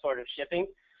for some sort of shipping.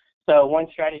 So one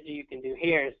strategy you can do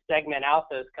here is segment out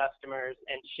those customers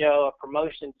and show a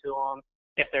promotion to them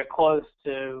if they're close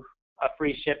to a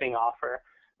free shipping offer.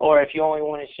 Or if you only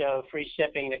want to show free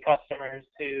shipping to customers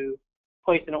who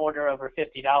place an order over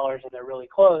 $50 and they're really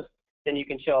close, then you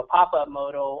can show a pop-up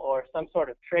modal or some sort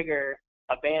of trigger,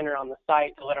 a banner on the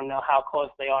site to let them know how close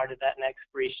they are to that next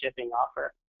free shipping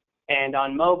offer. And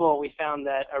on mobile, we found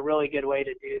that a really good way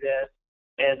to do this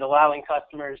is allowing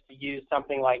customers to use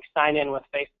something like sign in with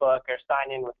Facebook or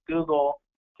sign in with Google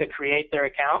to create their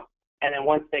account. And then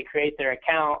once they create their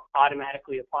account,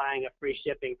 automatically applying a free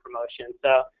shipping promotion.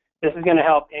 So this is going to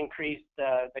help increase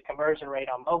the conversion rate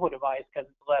on mobile device because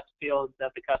it's less fields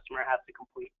that the customer has to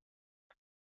complete.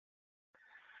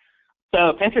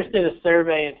 So Pinterest did a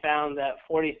survey and found that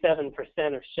 47%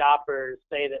 of shoppers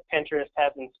say that Pinterest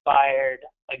has inspired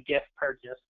a gift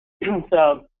purchase.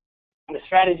 So the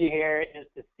strategy here is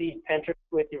to seed Pinterest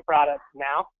with your products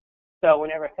now. So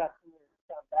whenever customers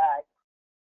come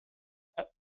back,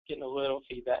 getting a little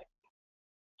feedback.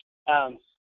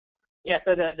 Yeah,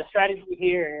 so the strategy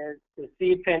here is to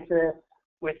seed Pinterest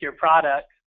with your products.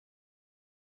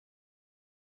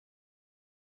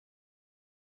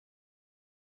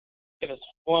 Give us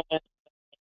one.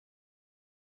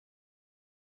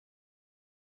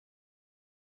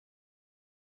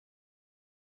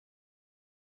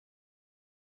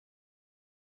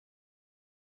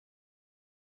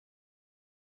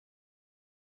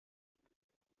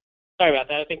 Sorry about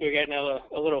that. I think we're getting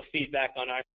a little feedback on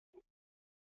our.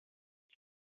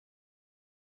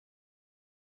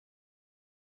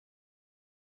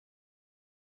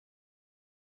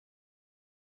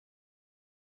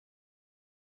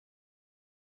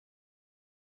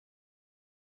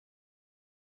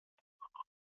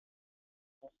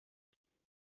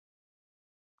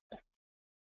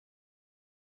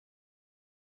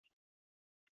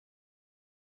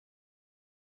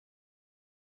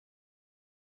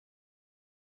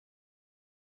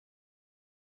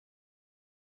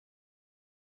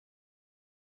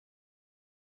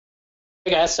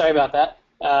 Hey guys, sorry about that.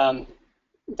 I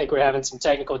think we're having some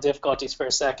technical difficulties for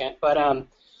a second. But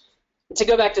to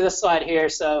go back to this slide here,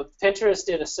 so Pinterest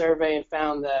did a survey and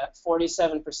found that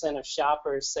 47% of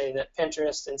shoppers say that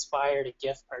Pinterest inspired a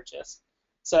gift purchase.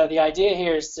 So the idea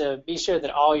here is to be sure that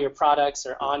all your products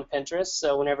are on Pinterest.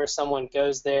 So whenever someone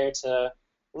goes there to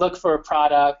look for a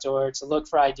product or to look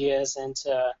for ideas and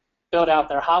to build out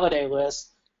their holiday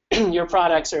list, your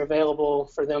products are available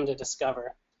for them to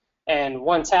discover. And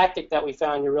one tactic that we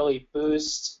found to really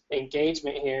boost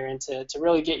engagement here and to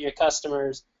really get your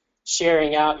customers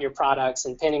sharing out your products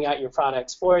and pinning out your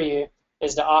products for you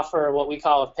is to offer what we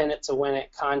call a pin it to win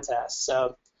it contest.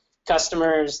 So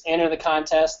customers enter the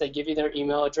contest, they give you their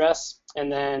email address,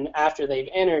 and then after they've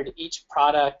entered, each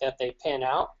product that they pin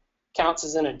out counts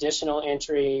as an additional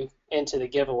entry into the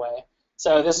giveaway.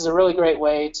 So this is a really great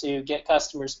way to get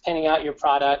customers pinning out your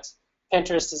products.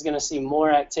 Pinterest is going to see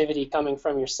more activity coming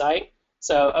from your site.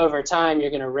 So over time, you're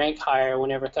going to rank higher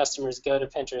whenever customers go to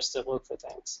Pinterest to look for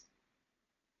things.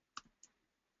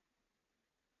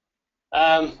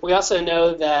 We also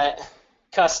know that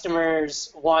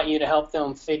customers want you to help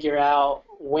them figure out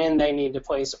when they need to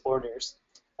place orders.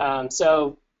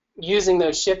 So using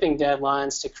those shipping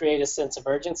deadlines to create a sense of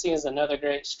urgency is another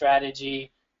great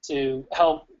strategy to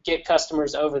help get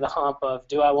customers over the hump of,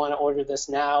 do I want to order this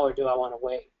now or do I want to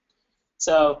wait?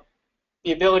 So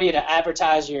the ability to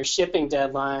advertise your shipping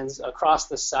deadlines across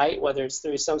the site, whether it's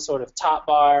through some sort of top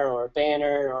bar or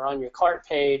banner or on your cart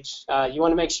page. You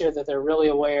want to make sure that they're really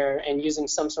aware, and using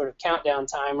some sort of countdown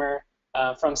timer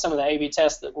from some of the A/B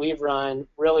tests that we've run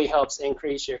really helps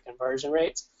increase your conversion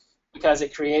rates, because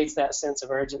it creates that sense of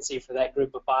urgency for that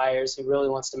group of buyers who really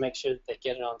wants to make sure that they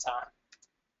get it on time.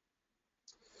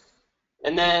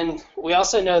 And then we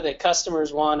also know that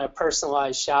customers want a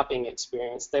personalized shopping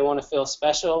experience. They want to feel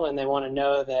special, and they want to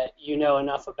know that you know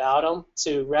enough about them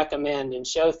to recommend and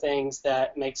show things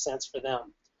that make sense for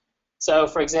them. So,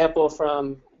 for example,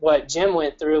 from what Jim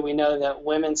went through, we know that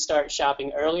women start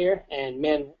shopping earlier and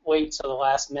men wait till the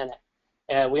last minute.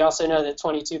 We also know that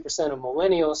 22% of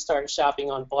millennials start shopping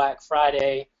on Black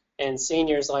Friday, and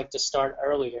seniors like to start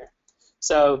earlier.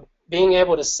 So being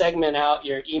able to segment out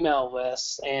your email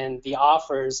lists and the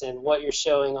offers and what you're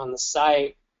showing on the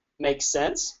site makes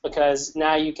sense, because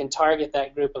now you can target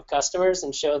that group of customers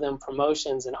and show them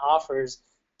promotions and offers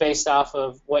based off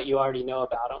of what you already know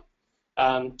about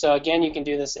them. So again, you can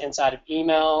do this inside of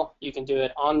email, you can do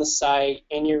it on the site,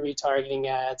 in your retargeting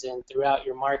ads, and throughout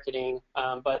your marketing,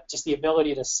 but just the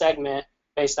ability to segment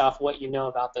based off what you know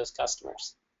about those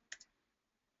customers.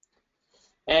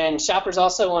 And shoppers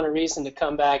also want a reason to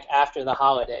come back after the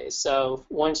holidays. So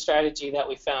one strategy that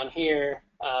we found here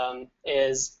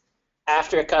is,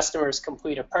 after a customer's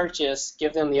complete a purchase,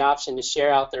 give them the option to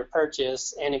share out their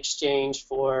purchase in exchange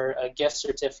for a gift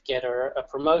certificate or a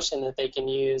promotion that they can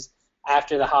use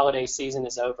after the holiday season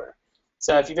is over.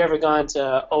 So if you've ever gone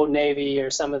to Old Navy or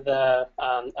some of the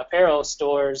apparel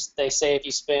stores, they say if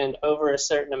you spend over a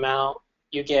certain amount,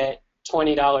 you get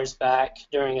 $20 back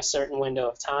during a certain window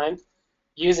of time.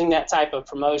 Using that type of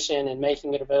promotion and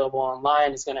making it available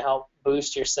online is going to help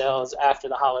boost your sales after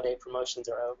the holiday promotions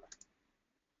are over.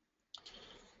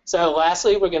 So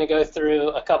lastly, we're going to go through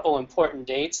a couple important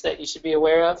dates that you should be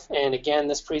aware of. And again,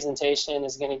 this presentation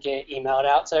is going to get emailed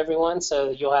out to everyone, so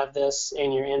you'll have this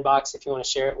in your inbox if you want to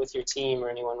share it with your team or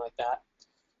anyone like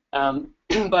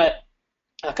that. But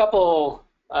a couple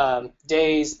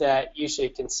days that you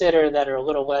should consider that are a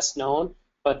little less known,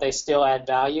 but they still add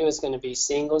value, is going to be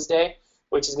Singles Day,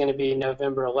 which is going to be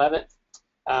November 11th.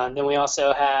 Then we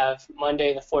also have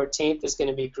Monday the 14th is going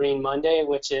to be Green Monday,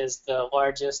 which is the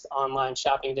largest online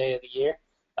shopping day of the year.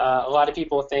 A lot of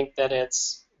people think that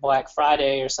it's Black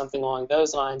Friday or something along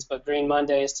those lines, but Green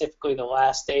Monday is typically the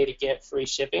last day to get free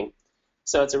shipping.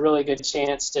 So it's a really good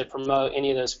chance to promote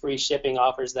any of those free shipping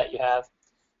offers that you have.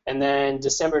 And then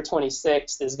December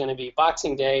 26th is going to be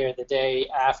Boxing Day, or the day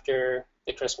after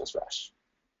the Christmas rush.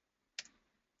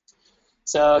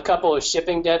 So a couple of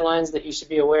shipping deadlines that you should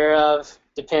be aware of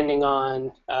depending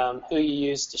on who you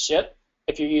use to ship.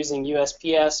 If you're using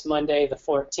USPS, Monday the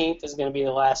 14th is going to be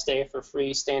the last day for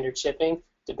free standard shipping,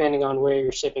 depending on where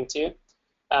you're shipping to.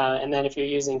 And then if you're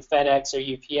using FedEx or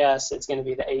UPS, it's going to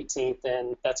be the 18th,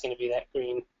 and that's going to be that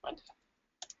Green Monday.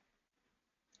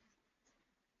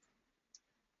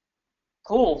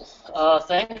 Cool.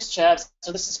 Thanks, Chad.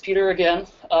 So this is Peter again.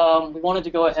 We wanted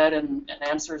to go ahead and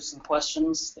answer some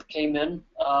questions that came in.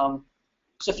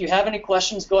 So if you have any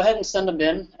questions, go ahead and send them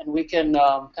in, and we can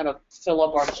kind of fill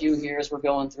up our queue here as we're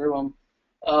going through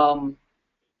them.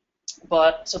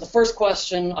 So the first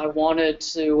question I wanted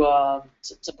to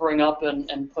bring up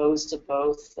and pose to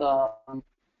both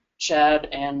Chad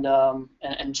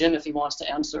and Jim, if he wants to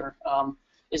answer,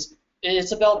 is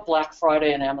it's about Black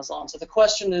Friday and Amazon. So the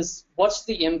question is, what's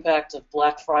the impact of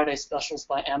Black Friday specials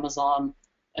by Amazon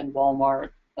and Walmart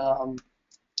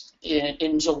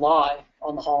in July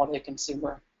on the holiday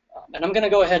consumer? And I'm going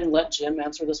to go ahead and let Jim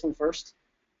answer this one first.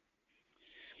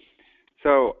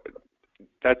 So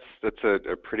that's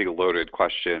a pretty loaded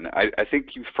question. I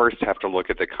think you first have to look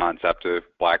at the concept of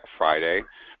Black Friday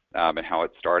and how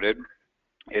it started.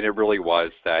 And it really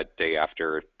was that day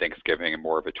after Thanksgiving, and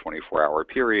more of a 24-hour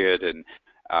period, and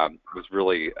was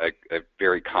really a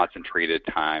very concentrated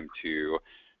time to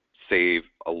save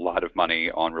a lot of money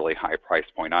on really high price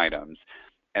point items.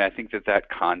 And I think that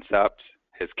concept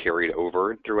has carried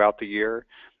over throughout the year,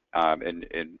 and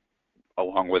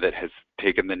along with it has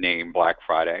taken the name Black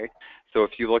Friday. So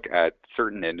if you look at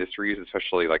certain industries,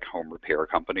 especially like home repair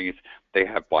companies, they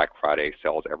have Black Friday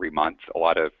sales every month. A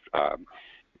lot of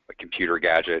computer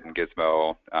gadget and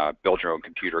gizmo, build your own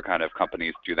computer kind of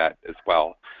companies do that as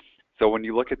well. So when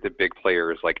you look at the big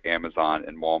players like Amazon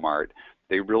and Walmart,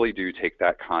 they really do take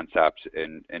that concept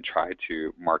and try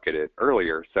to market it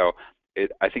earlier. So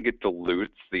I think it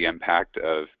dilutes the impact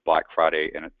of Black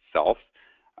Friday in itself.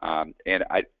 And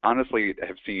I honestly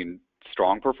have seen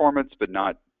strong performance, but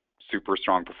not super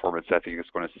strong performance. I think it's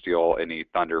going to steal any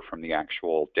thunder from the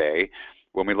actual day.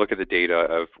 when we look at the data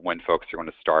of when folks are going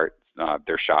to start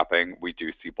their shopping, we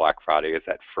do see Black Friday as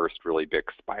that first really big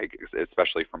spike,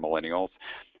 especially for millennials.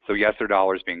 So yes, there are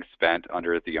dollars being spent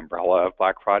under the umbrella of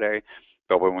Black Friday,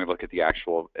 but when we look at the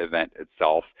actual event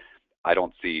itself, I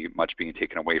don't see much being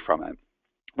taken away from it.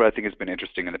 What I think has been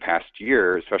interesting in the past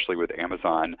year, especially with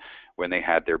Amazon, when they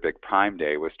had their big Prime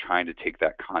Day, was trying to take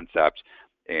that concept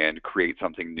and create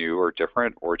something new or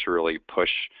different, or to really push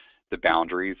the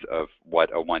boundaries of what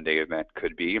a one-day event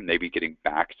could be, and maybe getting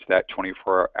back to that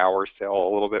 24-hour sale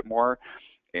a little bit more.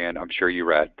 And I'm sure you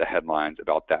read the headlines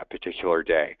about that particular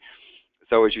day.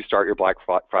 So as you start your Black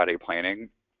Friday planning,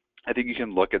 I think you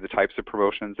can look at the types of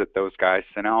promotions that those guys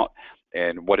sent out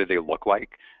and what did they look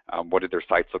like? What did their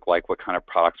sites look like? What kind of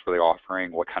products were they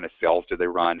offering? What kind of sales did they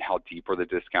run? How deep were the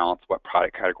discounts? What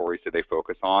product categories did they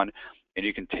focus on? And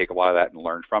you can take a lot of that and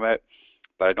learn from it,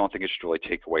 but I don't think it should really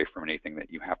take away from anything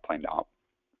that you have planned out.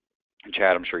 And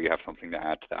Chad, I'm sure you have something to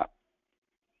add to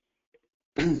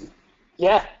that.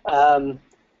 Yeah,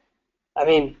 I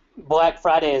mean, Black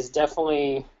Friday is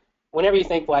definitely, whenever you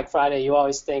think Black Friday, you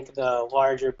always think the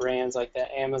larger brands like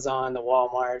the Amazon, the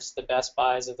Walmarts, the Best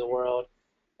Buys of the world,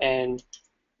 and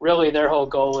really their whole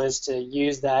goal is to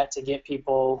use that to get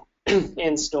people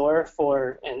in store.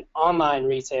 For an online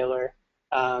retailer.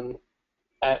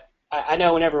 I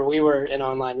know whenever we were an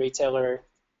online retailer,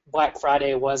 Black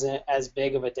Friday wasn't as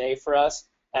big of a day for us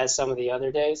as some of the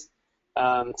other days.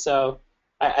 So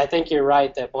I think you're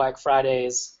right that Black Friday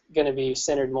is going to be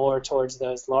centered more towards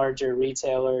those larger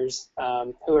retailers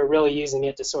who are really using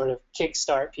it to sort of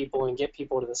kickstart people and get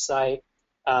people to the site.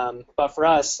 But for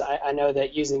us, I know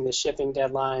that using the shipping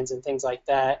deadlines and things like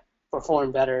that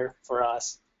perform better for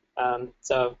us.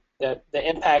 So the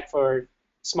impact for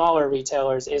smaller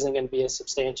retailers isn't going to be as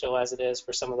substantial as it is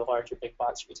for some of the larger big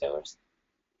box retailers.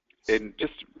 And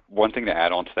just one thing to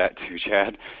add on to that too,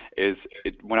 Chad, is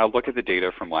when I look at the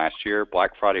data from last year,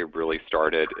 Black Friday really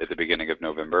started at the beginning of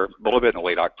November, a little bit in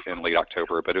late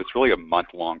October, but it was really a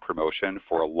month-long promotion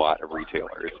for a lot of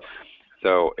retailers.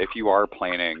 So if you are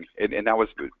planning, and that was,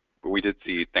 we did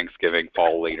see Thanksgiving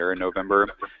fall later in November,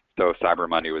 so Cyber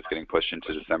Monday was getting pushed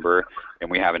into December, and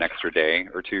we have an extra day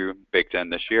or two baked in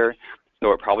this year.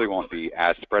 So it probably won't be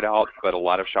as spread out, but a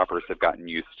lot of shoppers have gotten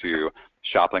used to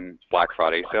shopping Black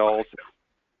Friday sales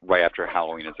right after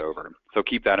Halloween is over. So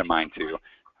keep that in mind too,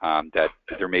 that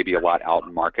there may be a lot out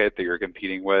in market that you're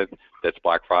competing with that's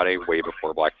Black Friday way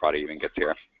before Black Friday even gets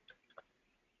here.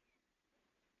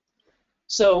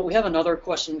 So we have another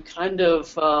question kind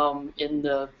of in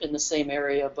the same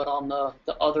area, but on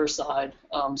the other side.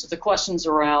 So the question's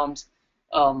around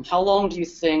how long do you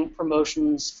think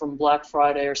promotions from Black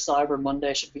Friday or Cyber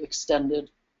Monday should be extended,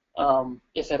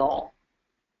 if at all?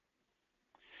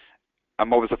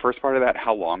 What was the first part of that?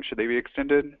 How long should they be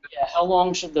extended? Yeah, how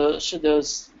long should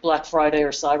those Black Friday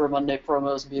or Cyber Monday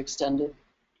promos be extended?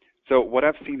 So what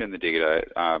I've seen in the data,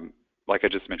 like I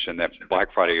just mentioned, that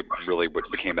Black Friday really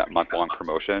became that month-long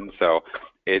promotion. So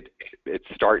its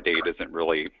start date isn't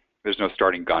really, there's no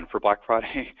starting gun for Black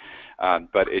Friday,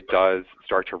 but it does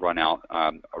start to run out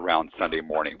around Sunday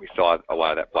morning. We saw a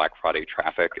lot of that Black Friday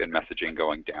traffic and messaging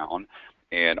going down.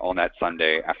 And on that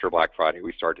Sunday after Black Friday,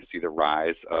 we start to see the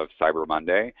rise of Cyber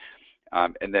Monday.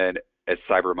 And then as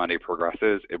Cyber Monday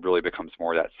progresses, it really becomes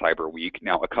more that Cyber Week.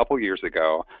 Now, a couple years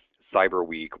ago, Cyber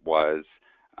Week was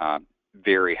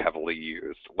very heavily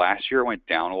used. Last year it went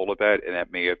down a little bit, and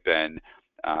that may have been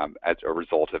as a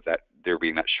result of that there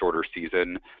being that shorter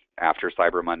season after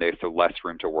Cyber Monday, so less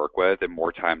room to work with and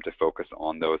more time to focus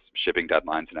on those shipping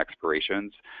deadlines and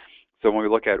expirations. So when we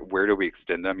look at where do we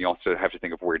extend them, you also have to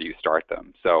think of where do you start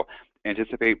them. So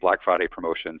anticipate Black Friday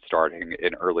promotions starting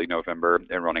in early November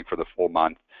and running for the full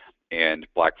month, and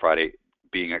Black Friday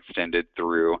being extended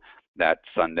through that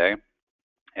Sunday.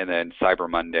 And then Cyber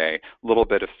Monday, a little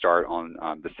bit of start on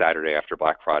the Saturday after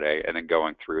Black Friday, and then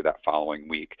going through that following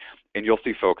week. And you'll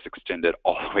see folks extend it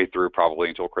all the way through probably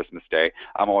until Christmas Day.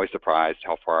 I'm always surprised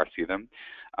how far I see them.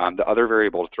 The other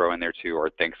variable to throw in there too are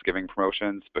Thanksgiving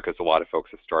promotions, because a lot of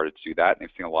folks have started to do that, and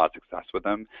they've seen a lot of success with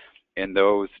them. And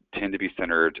those tend to be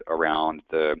centered around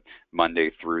the Monday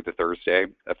through the Thursday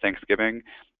of Thanksgiving.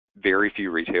 Very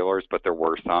few retailers, but there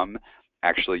were some,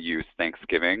 actually use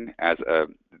Thanksgiving as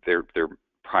their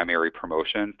primary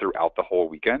promotion throughout the whole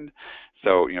weekend.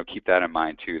 So keep that in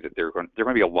mind too, that there are going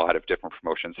to be a lot of different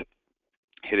promotions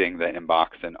hitting the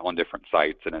inbox and on different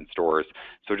sites and in stores.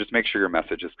 So just make sure your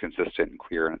message is consistent and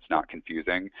clear and it's not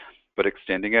confusing. But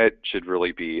extending it should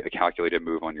really be a calculated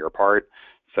move on your part.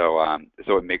 So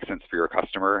it makes sense for your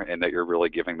customer, and that you're really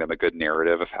giving them a good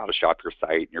narrative of how to shop your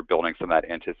site, and you're building some of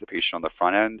that anticipation on the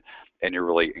front end, and you're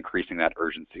really increasing that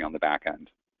urgency on the back end.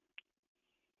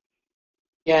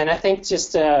 Yeah, and I think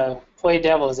just to play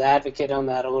devil's advocate on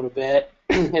that a little bit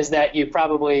is that you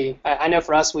probably, I know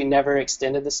for us, we never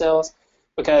extended the sales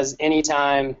because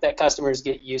anytime that customers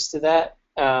get used to that,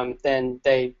 then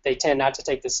they tend not to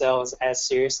take the sales as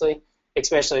seriously,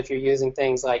 especially if you're using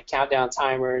things like countdown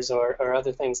timers or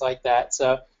other things like that.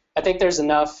 So I think there's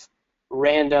enough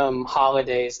random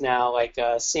holidays now, like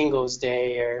Singles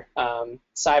Day or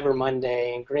Cyber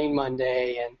Monday and Green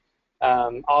Monday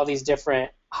and all these different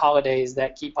holidays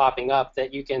that keep popping up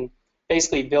that you can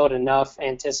basically build enough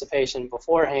anticipation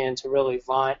beforehand to really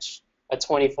launch a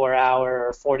 24-hour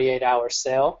or 48-hour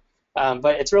sale.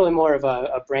 But it's really more of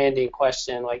a branding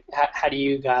question. Like, how do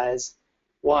you guys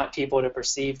want people to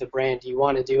perceive the brand? Do you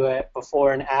want to do it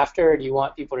before and after? Or do you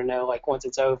want people to know, like, once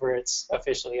it's over, it's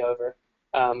officially over?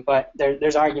 But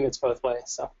there's arguments both ways.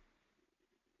 So.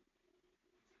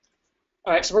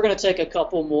 All right, so we're going to take a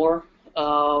couple more.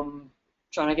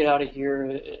 Trying to get out of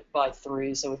here by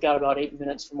 3, so we've got about 8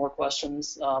 minutes for more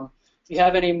questions. If you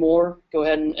have any more, go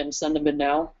ahead and send them in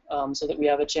now so that we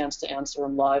have a chance to answer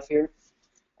them live here.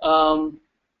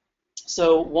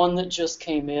 So one that just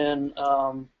came in.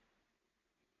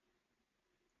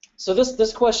 So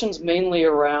this question's mainly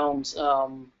around,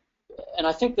 and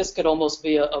I think this could almost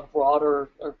be a broader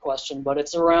question, but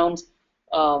it's around,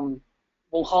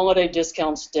 will holiday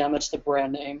discounts damage the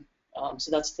brand name?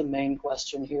 So that's the main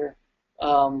question here.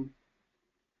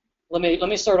 Let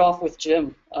me start off with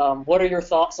Jim. What are your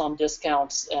thoughts on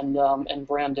discounts and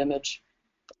brand image,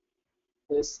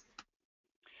 please?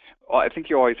 Well, I think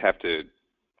you always have to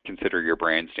consider your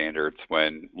brand standards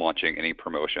when launching any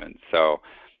promotion. So,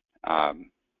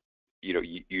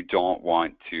 you don't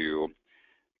want to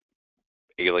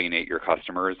alienate your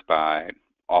customers by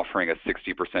offering a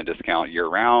 60% discount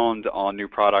year-round on new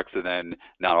products and then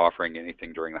not offering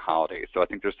anything during the holidays. So I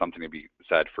think there's something to be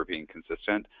said for being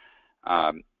consistent.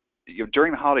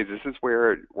 During the holidays, this is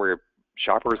where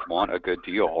shoppers want a good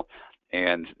deal,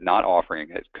 and not offering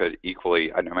it could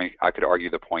equally, I mean, I could argue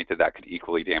the point that could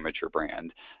equally damage your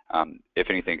brand. If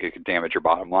anything, it could damage your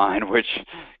bottom line, which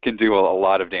can do a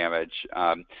lot of damage.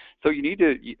 So you need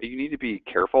to be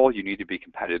careful. You need to be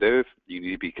competitive. You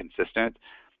need to be consistent.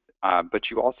 But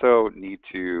you also need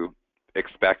to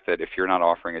expect that if you're not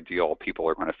offering a deal, people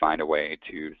are going to find a way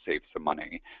to save some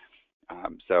money.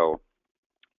 So,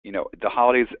 the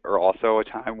holidays are also a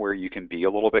time where you can be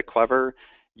a little bit clever.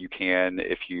 You can,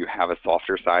 if you have a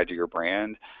softer side to your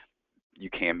brand, you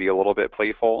can be a little bit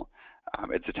playful.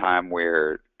 It's a time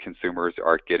where consumers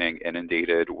are getting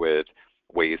inundated with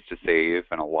ways to save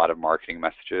and a lot of marketing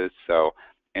messages. So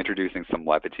introducing some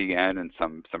levity in and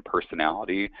some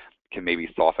personality can maybe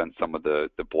soften some of the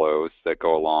blows that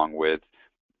go along with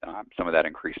some of that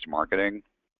increased marketing.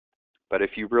 But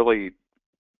if you really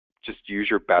just use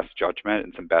your best judgment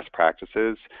and some best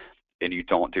practices, and you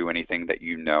don't do anything that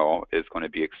you know is going to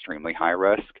be extremely high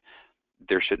risk,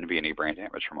 there shouldn't be any brand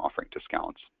damage from offering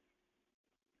discounts.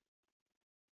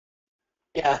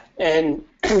 Yeah, and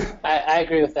I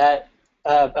agree with that.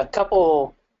 A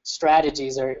couple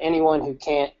strategies, or anyone who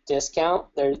can't discount,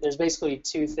 there's basically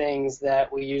 2 things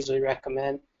that we usually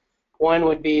recommend. One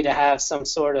would be to have some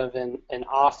sort of an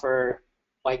offer,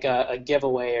 like a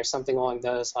giveaway or something along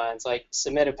those lines, like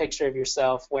submit a picture of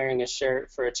yourself wearing a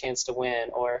shirt for a chance to win,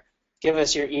 or give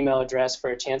us your email address for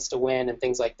a chance to win, and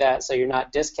things like that. So you're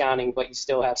not discounting, but you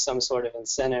still have some sort of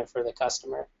incentive for the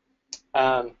customer.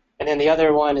 And then the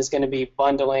other one is going to be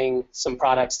bundling some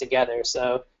products together.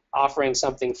 So offering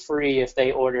something free if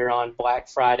they order on Black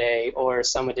Friday, or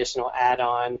some additional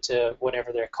add-on to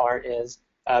whatever their cart is.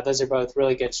 Those are both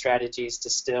really good strategies to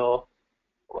still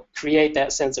create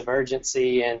that sense of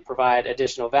urgency and provide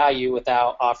additional value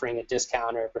without offering a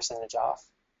discount or a percentage off.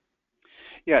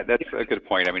 Yeah, that's a good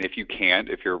point. I mean, if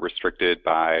you're restricted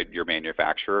by your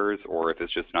manufacturers, or if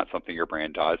it's just not something your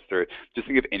brand does, just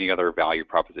think of any other value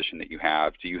proposition that you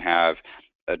have. Do you have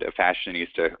a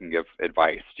fashionista who can give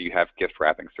advice? Do you have gift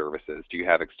wrapping services? Do you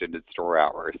have extended store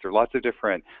hours? There are lots of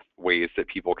different ways that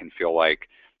people can feel like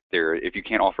if you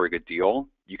can't offer a good deal,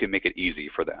 you can make it easy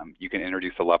for them. You can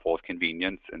introduce a level of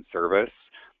convenience and service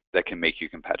that can make you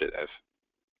competitive.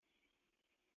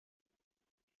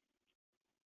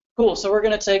 Cool. So we're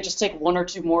going to just take 1 or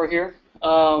 2 more here.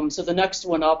 So the next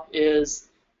one up is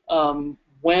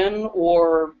when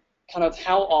or kind of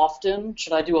how often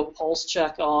should I do a pulse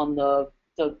check on the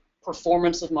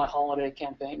performance of my holiday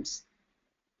campaigns?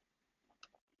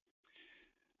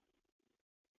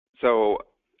 So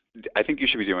I think you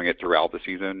should be doing it throughout the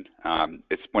season.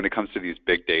 It's when it comes to these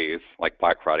big days like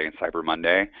Black Friday and Cyber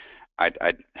Monday,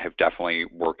 I have definitely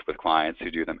worked with clients who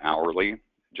do them hourly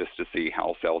just to see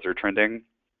how sales are trending.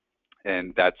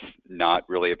 And that's not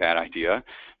really a bad idea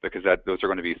because those are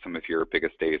going to be some of your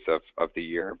biggest days of the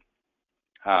year.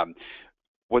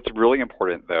 What's really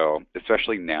important though,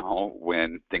 especially now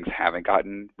when things haven't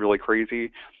gotten really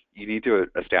crazy, you need to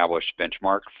establish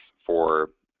benchmarks for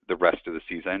the rest of the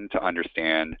season to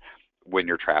understand when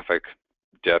your traffic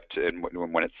dipped and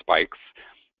when it spikes,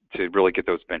 to really get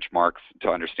those benchmarks to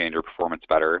understand your performance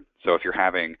better. So if you're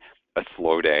having a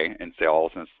slow day in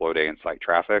sales and a slow day in site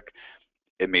traffic,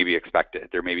 it may be expected.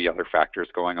 There may be other factors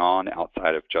going on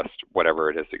outside of just whatever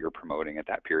it is that you're promoting at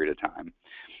that period of time.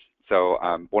 So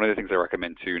one of the things I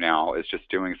recommend too now is just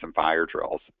doing some fire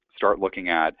drills. Start looking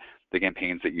at the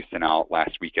campaigns that you sent out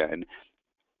last weekend.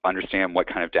 Understand what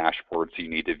kind of dashboards you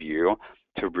need to view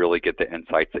to really get the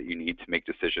insights that you need to make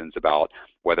decisions about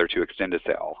whether to extend a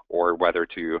sale or whether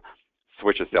to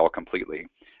switch a sale completely.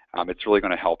 It's really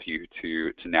going to help you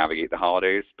to navigate the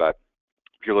holidays, but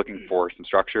if you're looking for some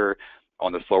structure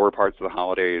on the slower parts of the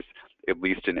holidays, at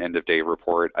least an end-of-day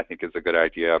report I think is a good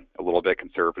idea. A little bit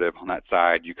conservative on that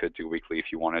side. You could do weekly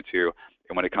if you wanted to.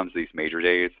 And when it comes to these major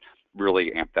days,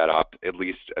 really amp that up, at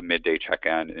least a midday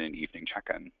check-in and an evening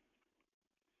check-in.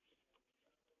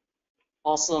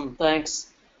 Awesome,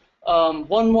 thanks.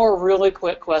 One more really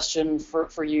quick question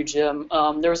for you, Jim.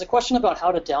 There was a question about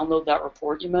how to download that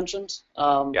report you mentioned.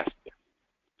 Yes.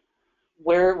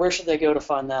 Where should they go to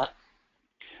find that?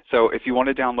 So if you want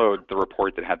to download the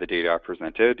report that had the data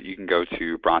presented, you can go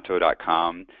to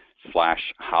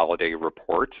bronto.com/holiday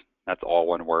report. That's all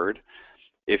one word.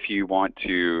 If you want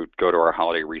to go to our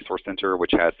Holiday Resource Center,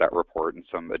 which has that report and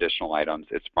some additional items,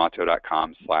 it's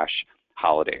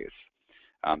bronto.com/holidays.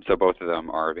 So both of them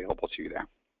are available to you there.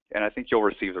 And I think you'll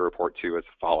receive the report too as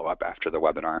a follow-up after the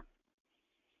webinar.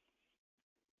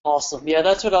 Awesome. Yeah,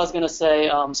 that's what I was going to say.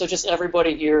 So just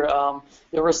everybody here,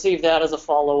 you'll receive that as a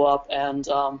follow-up, and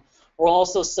we'll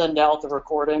also send out the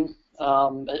recording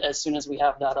as soon as we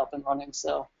have that up and running.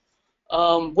 So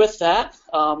with that,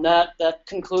 that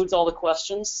concludes all the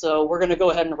questions. So we're going to go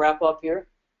ahead and wrap up here.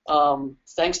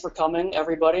 Thanks for coming,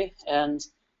 everybody, and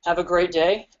have a great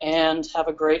day and have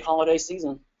a great holiday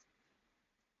season.